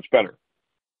system so much better.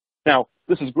 Now,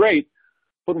 this is great,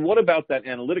 but what about that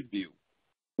analytic view?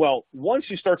 Well, once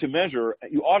you start to measure,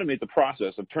 you automate the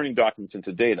process of turning documents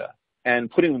into data and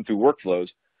putting them through workflows.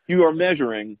 You are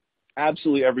measuring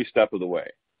absolutely every step of the way.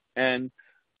 And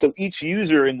so each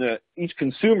user each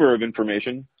consumer of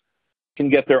information can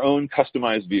get their own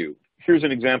customized view. Here's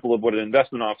an example of what an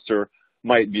investment officer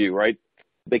might view, right?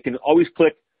 They can always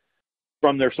click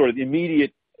from their sort of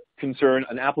immediate concern,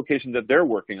 an application that they're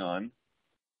working on,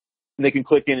 and they can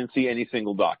click in and see any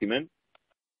single document.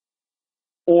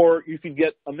 Or you could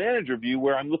get a manager view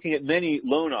where I'm looking at many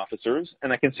loan officers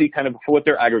and I can see kind of what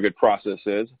their aggregate process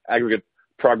is, aggregate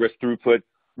progress throughput,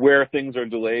 where things are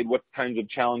delayed, what kinds of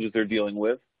challenges they're dealing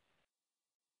with.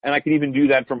 And I can even do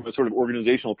that from a sort of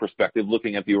organizational perspective,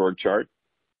 looking at the org chart.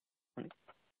 Right?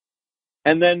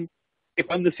 And then if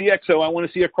I'm the CXO, I want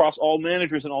to see across all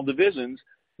managers and all divisions,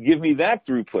 give me that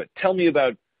throughput. Tell me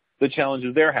about the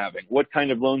challenges they're having. What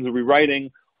kind of loans are we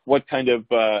writing? What kind of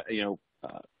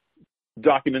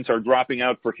documents are dropping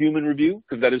out for human review?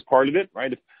 Because that is part of it,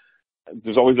 right? If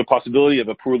there's always a possibility of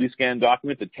a poorly scanned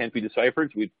document that can't be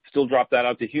deciphered. We still drop that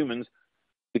out to humans.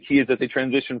 The key is that they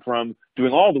transition from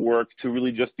doing all the work to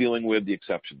really just dealing with the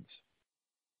exceptions.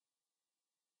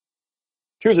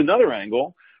 Here's another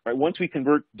angle, right? Once we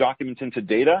convert documents into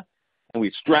data and we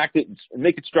extract it and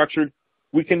make it structured,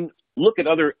 we can look at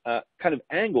other kind of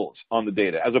angles on the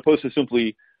data. As opposed to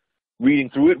simply reading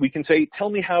through it, we can say, tell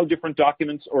me how different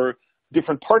documents or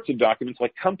different parts of documents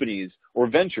like companies or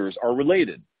ventures are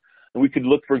related. And we could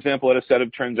look, for example, at a set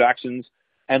of transactions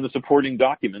and the supporting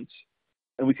documents,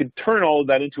 and we could turn all of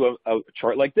that into a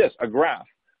chart like this, a graph,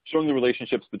 showing the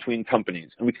relationships between companies.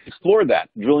 And we can explore that,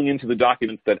 drilling into the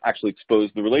documents that actually expose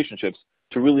the relationships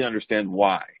to really understand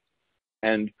why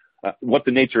and what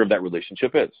the nature of that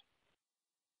relationship is.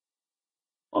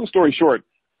 Long story short,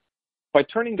 by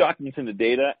turning documents into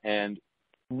data and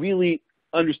really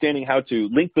understanding how to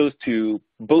link those to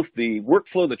both the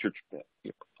workflow that you're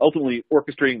ultimately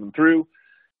orchestrating them through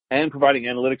and providing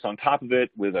analytics on top of it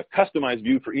with a customized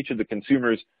view for each of the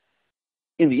consumers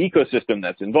in the ecosystem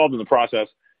that's involved in the process,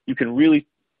 you can really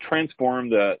transform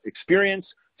the experience,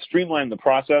 streamline the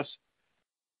process,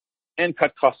 and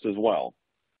cut costs as well,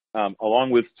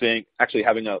 along with actually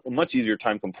having a much easier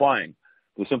time complying.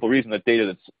 The simple reason that data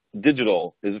that's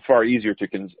digital is far easier to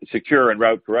secure and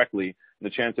route correctly. The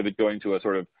chance of it going to a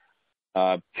sort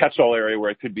of catch-all area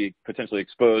where it could be potentially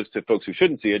exposed to folks who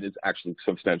shouldn't see it is actually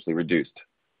substantially reduced.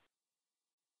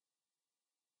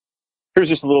 Here's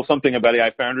just a little something about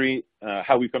AI Foundry,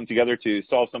 how we've come together to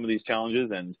solve some of these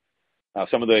challenges and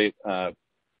some of the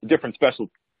different special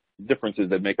differences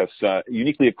that make us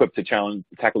uniquely equipped to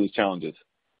tackle these challenges.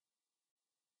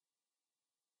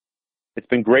 It's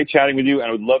been great chatting with you, and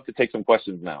I would love to take some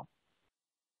questions now.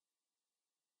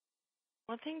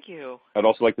 Well, thank you. I'd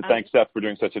also like to thank Seth for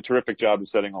doing such a terrific job of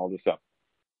setting all this up.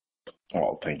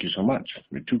 Oh, thank you so much.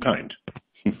 You're too kind.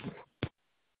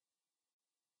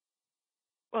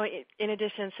 Well, in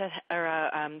addition,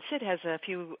 Sid has a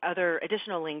few other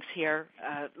additional links here,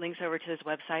 links over to his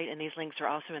website, and these links are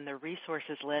also in the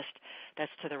resources list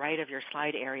that's to the right of your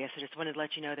slide area. So just wanted to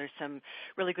let you know there's some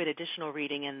really good additional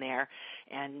reading in there.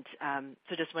 And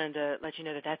so just wanted to let you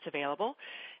know that that's available.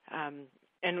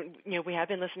 And, you know, we have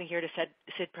been listening here to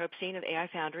Sid Probstein of AI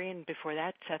Foundry, and before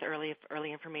that, Seth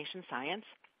Early Information Science.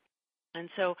 And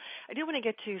so I do want to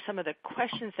get to some of the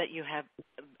questions that you have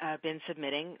been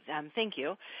submitting. Thank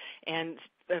you. And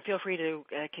feel free to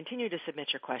continue to submit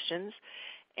your questions.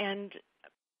 And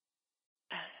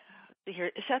here,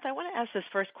 Seth, I want to ask this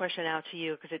first question out to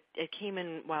you because it came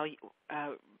in while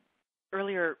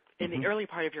earlier in the early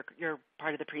part of your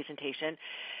part of the presentation.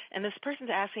 And this person's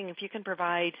asking if you can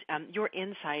provide your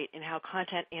insight in how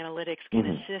content analytics can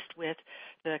assist with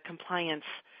the compliance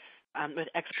with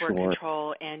export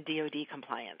control and DoD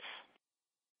compliance.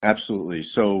 Absolutely.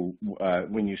 So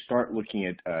when you start looking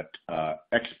at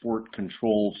export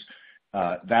controls,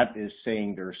 that is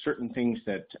saying there are certain things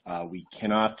that we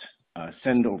cannot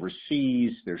send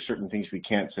overseas. There are certain things we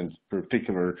can't send to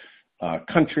particular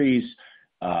countries.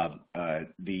 The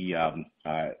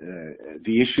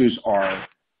issues are,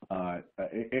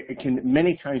 it can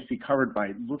many times be covered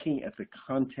by looking at the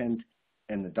content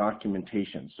and the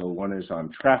documentation. So one is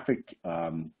on traffic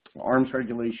arms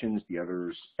regulations, the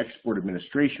other is export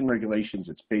administration regulations.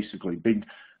 It's basically big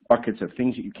buckets of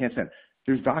things that you can't send.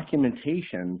 There's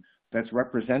documentation that's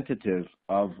representative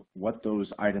of what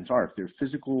those items are. If they're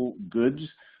physical goods,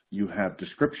 you have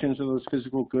descriptions of those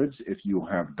physical goods. If you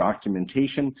have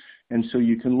documentation, and so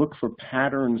you can look for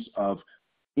patterns of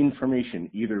information,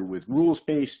 either with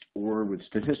rules-based or with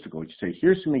statistical. You say,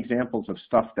 here's some examples of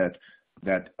stuff that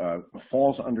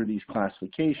falls under these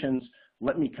classifications.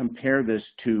 Let me compare this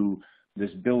to this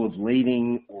bill of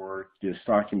lading or this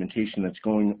documentation that's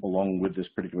going along with this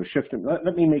particular shift.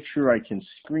 Let me make sure I can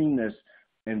screen this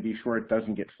and be sure it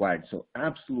doesn't get flagged. So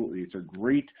absolutely, it's a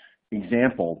great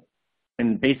example.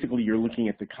 And basically, you're looking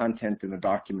at the content and the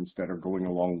documents that are going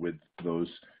along with those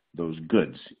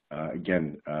goods.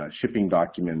 Again, shipping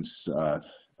documents,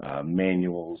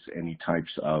 manuals, any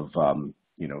types of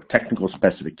technical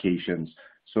specifications.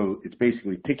 So it's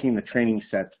basically picking the training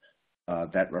set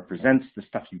that represents the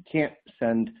stuff you can't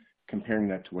send, comparing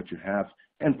that to what you have,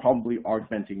 and probably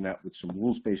augmenting that with some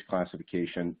rules-based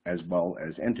classification as well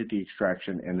as entity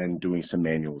extraction, and then doing some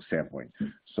manual sampling.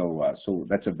 So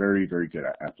that's a very, very good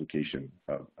application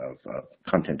of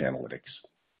content analytics.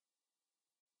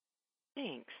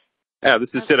 Thanks. Yeah, this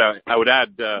is Sid. I would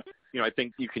add, I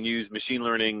think you can use machine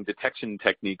learning detection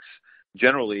techniques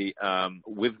generally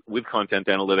with content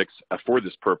analytics for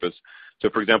this purpose. So,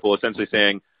 for example, essentially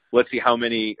saying, let's see how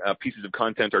many pieces of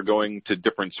content are going to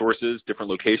different sources,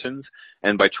 different locations,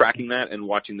 and by tracking that and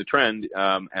watching the trend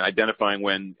and identifying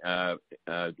when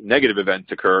negative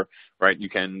events occur, right, you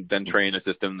can then train a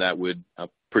system that would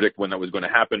predict when that was going to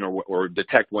happen or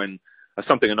detect when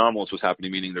something anomalous was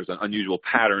happening, meaning there's an unusual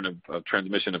pattern of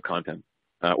transmission of content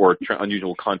or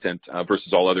unusual content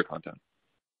versus all other content.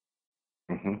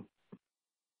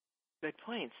 Good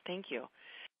points. Thank you.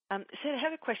 Sid, I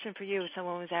have a question for you.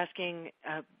 Someone was asking,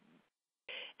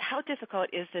 how difficult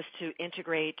is this to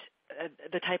integrate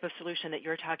the type of solution that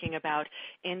you're talking about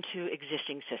into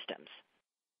existing systems?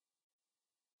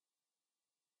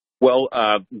 Well,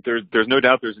 there's no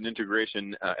doubt there's an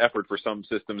integration effort for some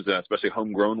systems, especially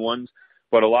homegrown ones.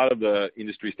 But a lot of the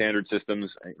industry standard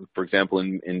systems, for example,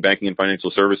 in banking and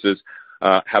financial services,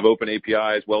 have open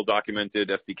APIs, well-documented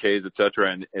SDKs, et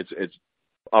cetera, and it's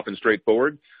often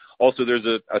straightforward. Also, there's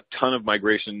a ton of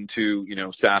migration to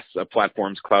SaaS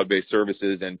platforms, cloud-based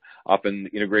services, and often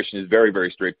integration is very, very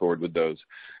straightforward with those.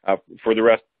 For the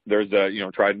rest, there's a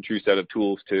tried and true set of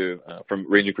tools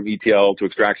ranging from ETL to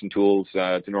extraction tools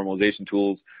to normalization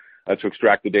tools to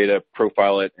extract the data,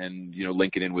 profile it, and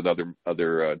link it in with other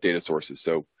data sources.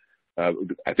 So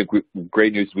I think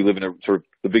great news. We live in a sort of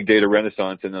the big data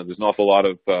renaissance, and there's an awful lot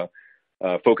of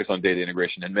focus on data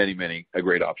integration and many, many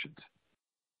great options.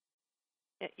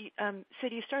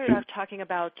 Sid, you started off talking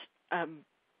about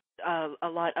a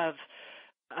lot of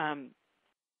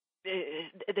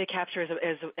the capture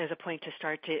as a point to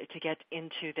start to get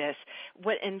into this.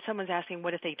 And someone's asking,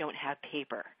 what if they don't have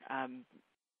paper?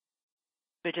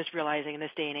 But just realizing in this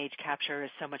day and age, capture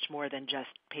is so much more than just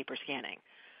paper scanning.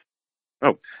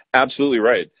 Oh, absolutely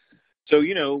right. So,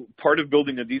 part of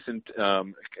building a decent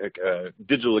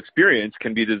digital experience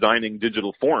can be designing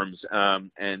digital forms,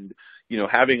 and,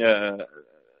 having an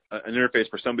interface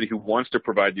for somebody who wants to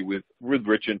provide you with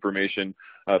rich information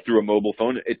through a mobile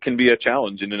phone. It can be a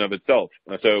challenge in and of itself.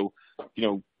 So,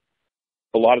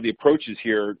 a lot of the approaches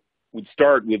here would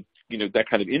start with, that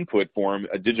kind of input form,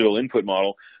 a digital input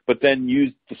model, but then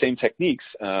use the same techniques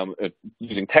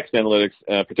using text analytics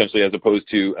potentially as opposed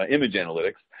to image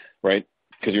analytics, right?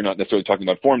 Because you're not necessarily talking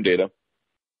about form data,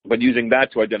 but using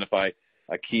that to identify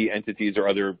key entities or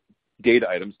other data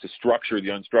items to structure the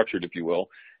unstructured, if you will,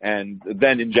 and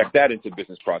then inject that into the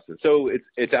business process. So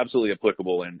it's absolutely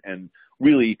applicable, and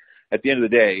really, at the end of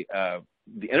the day,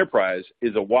 the enterprise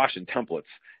is awash in templates,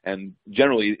 and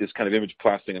generally this kind of image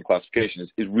processing and classification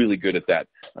is really good at that.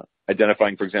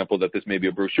 Identifying, for example, that this may be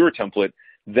a brochure template,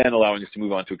 then allowing us to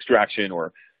move on to extraction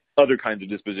or other kinds of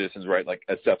dispositions, right? Like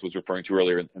as Seth was referring to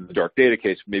earlier in the dark data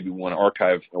case, maybe we want to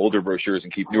archive older brochures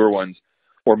and keep newer ones,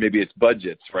 or maybe it's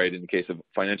budgets, right? In the case of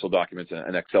financial documents,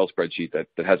 an Excel spreadsheet that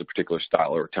has a particular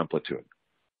style or template to it.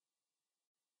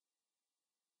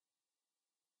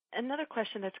 Another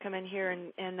question that's come in here,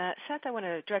 and Seth, I want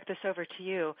to direct this over to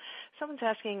you. Someone's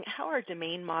asking, how are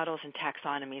domain models and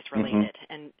taxonomies related?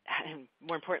 And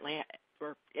more importantly,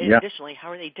 or additionally, how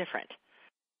are they different?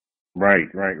 Right.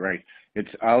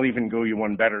 I'll even go you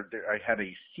one better. I had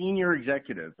a senior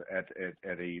executive at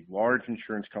a large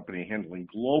insurance company handling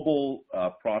global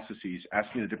processes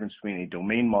asking the difference between a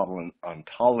domain model and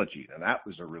ontology. And that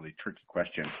was a really tricky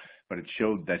question, but it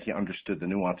showed that he understood the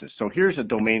nuances. So here's a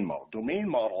domain model. Domain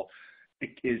model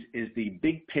is the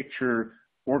big picture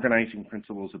organizing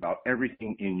principles about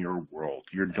everything in your world.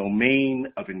 Your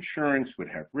domain of insurance would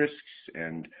have risks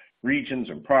and regions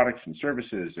and products and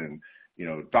services and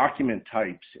document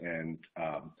types and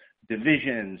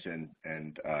divisions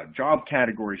and job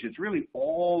categories. It's really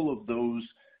all of those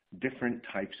different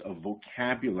types of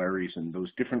vocabularies and those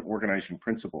different organizing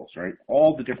principles, right?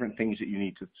 All the different things that you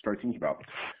need to start thinking about.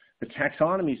 The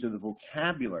taxonomies are the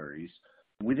vocabularies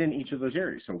within each of those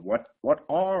areas. So what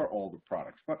are all the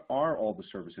products? What are all the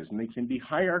services? And they can be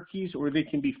hierarchies or they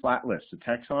can be flat lists. The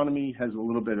taxonomy has a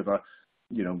little bit of a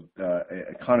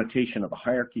connotation of a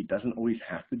hierarchy. Doesn't always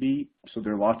have to be. So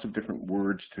there are lots of different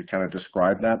words to kind of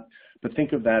describe that. But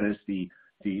think of that as the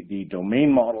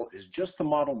domain model is just the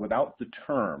model without the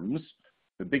terms,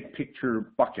 the big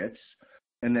picture buckets,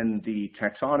 and then the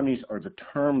taxonomies are the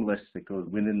term lists that go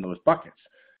within those buckets.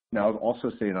 Now, I'll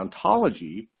also say an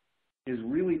ontology is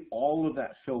really all of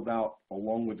that filled out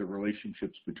along with the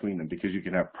relationships between them, because you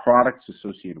can have products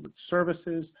associated with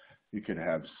services. You could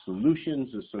have solutions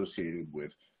associated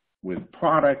with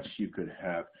products. You could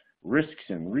have risks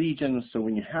and regions. So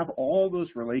when you have all those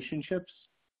relationships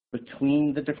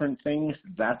between the different things,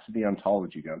 that's the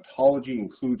ontology. The ontology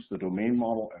includes the domain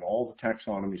model and all the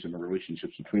taxonomies and the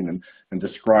relationships between them and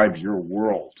describes your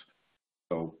world.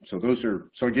 So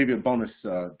I gave you a bonus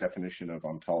definition of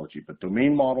ontology, but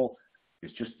domain model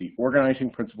is just the organizing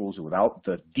principles without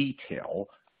the detail.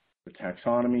 The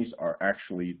taxonomies are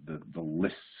actually the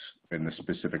lists and the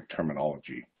specific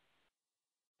terminology.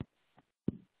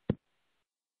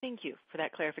 Thank you for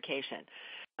that clarification.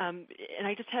 And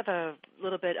I just have a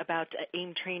little bit about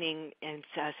AIM training and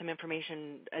some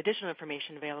additional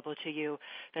information available to you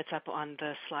that's up on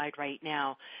the slide right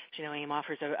now. So, AIM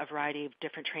offers a variety of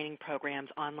different training programs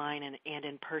online and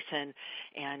in person.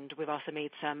 And we've also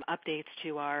made some updates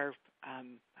to our, I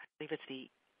believe it's the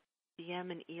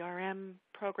EM and ERM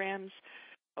programs.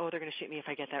 Oh, they're going to shoot me if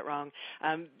I get that wrong.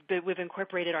 But we've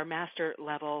incorporated our master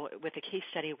level with the case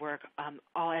study work,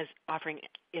 all as offering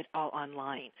it all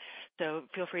online. So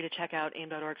feel free to check out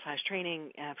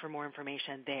aim.org/training for more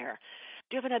information there.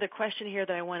 Do you have another question here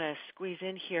that I want to squeeze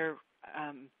in here?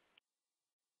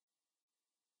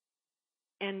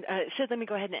 And Sid, let me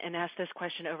go ahead and ask this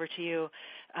question over to you.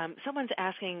 Someone's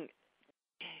asking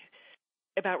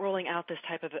about rolling out this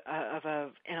type of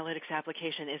a analytics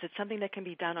application. Is it something that can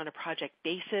be done on a project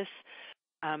basis?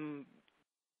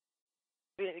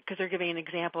 Because they're giving an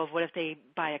example of what if they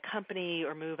buy a company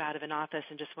or move out of an office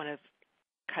and just want to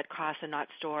cut costs and not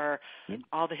store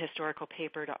all the historical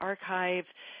paper to archive.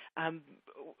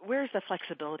 Where's the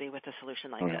flexibility with a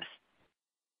solution like this?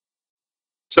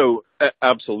 So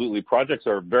absolutely. Projects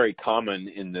are very common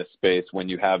in this space when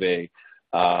you have a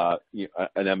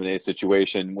an M&A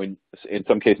situation. When in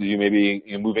some cases you may be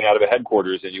moving out of a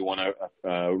headquarters and you want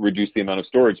to reduce the amount of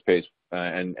storage space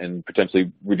and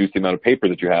potentially reduce the amount of paper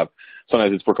that you have.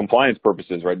 Sometimes it's for compliance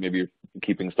purposes, right? Maybe you're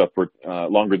keeping stuff for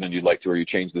longer than you'd like to, or you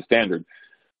change the standard.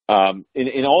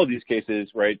 In all of these cases,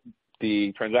 right,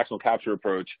 the transactional capture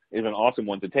approach is an awesome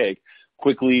one to take.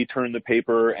 Quickly turn the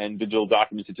paper and digital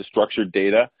documents into structured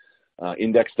data,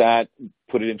 index that,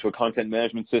 put it into a content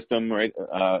management system, right?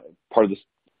 Part of the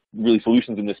really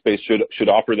solutions in this space should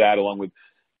offer that, along with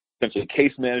essentially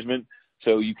case management.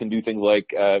 So you can do things like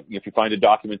if you find a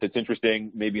document that's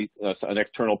interesting, maybe an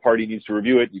external party needs to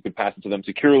review it, you can pass it to them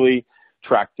securely,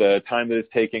 track the time that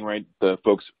it's taking, right? The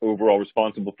folks overall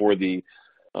responsible for the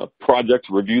project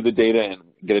review the data and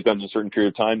get it done in a certain period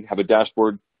of time, have a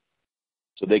dashboard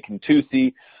so they can too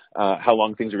see how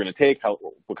long things are going to take,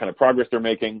 what kind of progress they're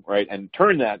making, right? And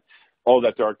turn all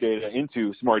that dark data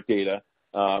into smart data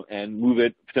and move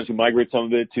it, potentially migrate some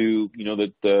of it to,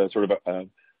 the sort of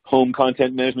home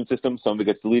content management system. Some of it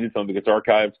gets deleted, some of it gets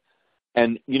archived.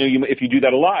 And, if you do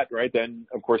that a lot, right, then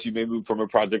of course you may move from a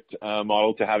project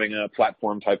model to having a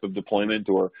platform type of deployment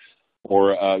or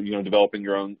developing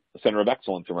your own center of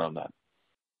excellence around that.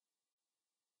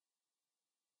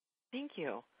 Thank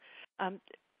you.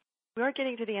 We are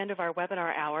getting to the end of our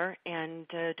webinar hour, and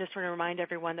just want to remind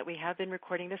everyone that we have been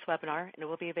recording this webinar, and it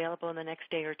will be available in the next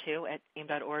day or two at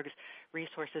AIIM.org's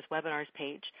Resources Webinars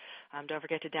page. Don't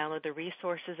forget to download the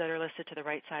resources that are listed to the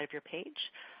right side of your page.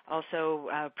 Also,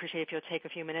 appreciate if you'll take a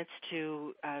few minutes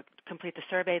to complete the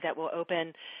survey that will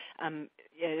open.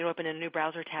 It'll open in a new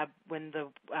browser tab when the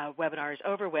webinar is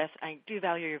over with. I do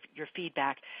value your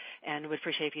feedback and would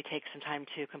appreciate if you take some time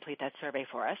to complete that survey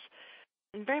for us.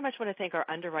 And very much want to thank our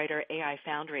underwriter, AI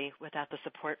Foundry. Without the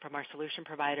support from our solution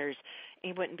providers,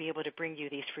 AIM wouldn't be able to bring you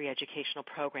these free educational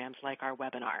programs like our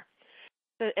webinar.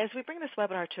 So as we bring this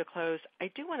webinar to a close, I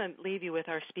do want to leave you with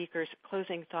our speakers'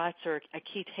 closing thoughts or a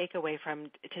key takeaway from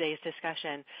today's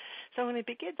discussion. So I'm going to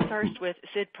begin first with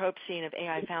Sid Probstein of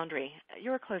AI Foundry.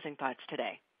 Your closing thoughts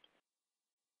today.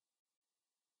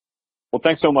 Well,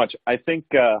 thanks so much. I think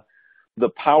the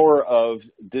power of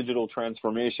digital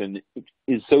transformation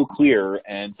is so clear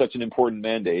and such an important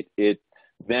mandate. It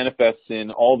manifests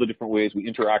in all the different ways we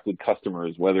interact with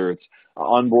customers, whether it's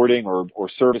onboarding or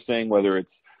servicing, whether it's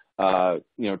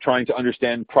trying to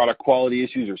understand product quality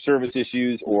issues or service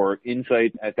issues or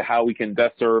insight as to how we can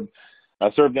best serve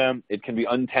them. It can be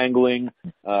untangling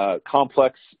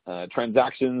complex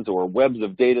transactions or webs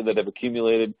of data that have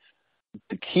accumulated.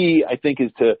 The key, I think,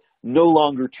 is to no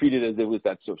longer treat it as it was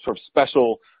that sort of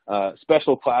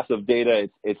special class of data.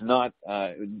 It's not.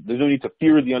 There's no need to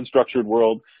fear the unstructured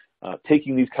world.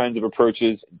 Taking these kinds of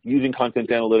approaches, using content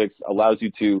analytics, allows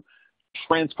you to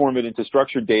transform it into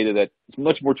structured data that is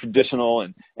much more traditional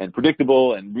and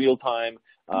predictable and real time.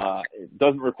 It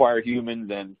doesn't require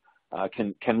humans and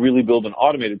can really build an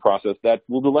automated process that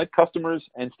will delight customers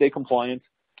and stay compliant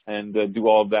and do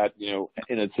all of that,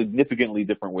 in a significantly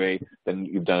different way than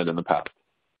you've done it in the past.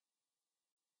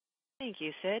 Thank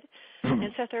you, Sid.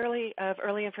 And Seth Early of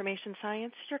Early Information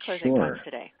Science, your closing thoughts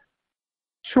today.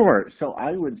 Sure. So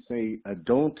I would say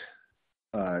don't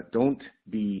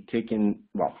be taken.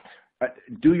 Well,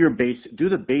 do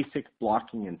the basic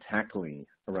blocking and tackling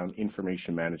around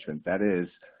information management. That is,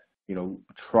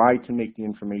 try to make the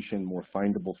information more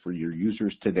findable for your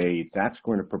users today. That's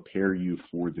going to prepare you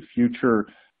for the future.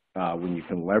 When you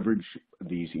can leverage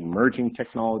these emerging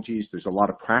technologies. There's a lot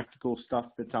of practical stuff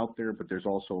that's out there, but there's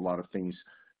also a lot of things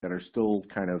that are still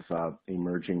kind of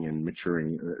emerging and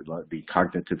maturing, the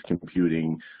cognitive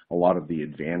computing, a lot of the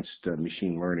advanced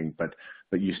machine learning, but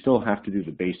you still have to do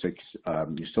the basics.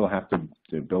 You still have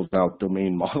to build out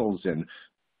domain models and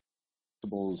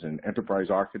enterprise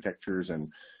architectures, and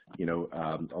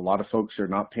a lot of folks are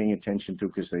not paying attention to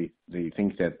because they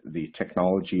think that the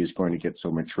technology is going to get so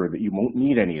mature that you won't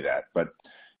need any of that. But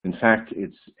in fact,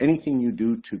 it's anything you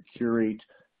do to curate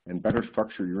and better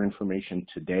structure your information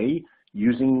today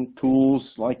using tools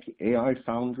like AI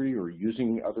Foundry or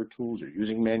using other tools or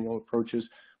using manual approaches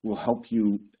will help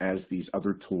you as these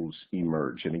other tools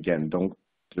emerge. And again, don't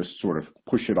just sort of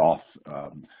push it off.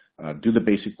 Do the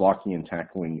basic blocking and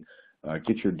tackling.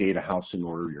 Get your data house in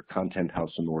order, your content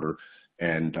house in order,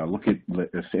 and look at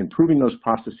improving those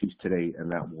processes today,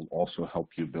 and that will also help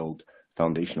you build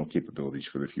foundational capabilities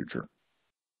for the future.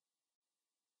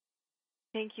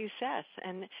 Thank you, Seth,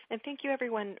 and thank you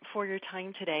everyone for your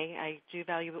time today. I do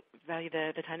value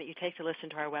the time that you take to listen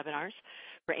to our webinars.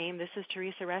 For AIM, this is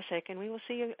Teresa Resick, and we will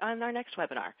see you on our next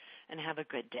webinar, and have a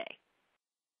good day.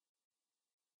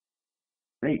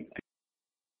 Great.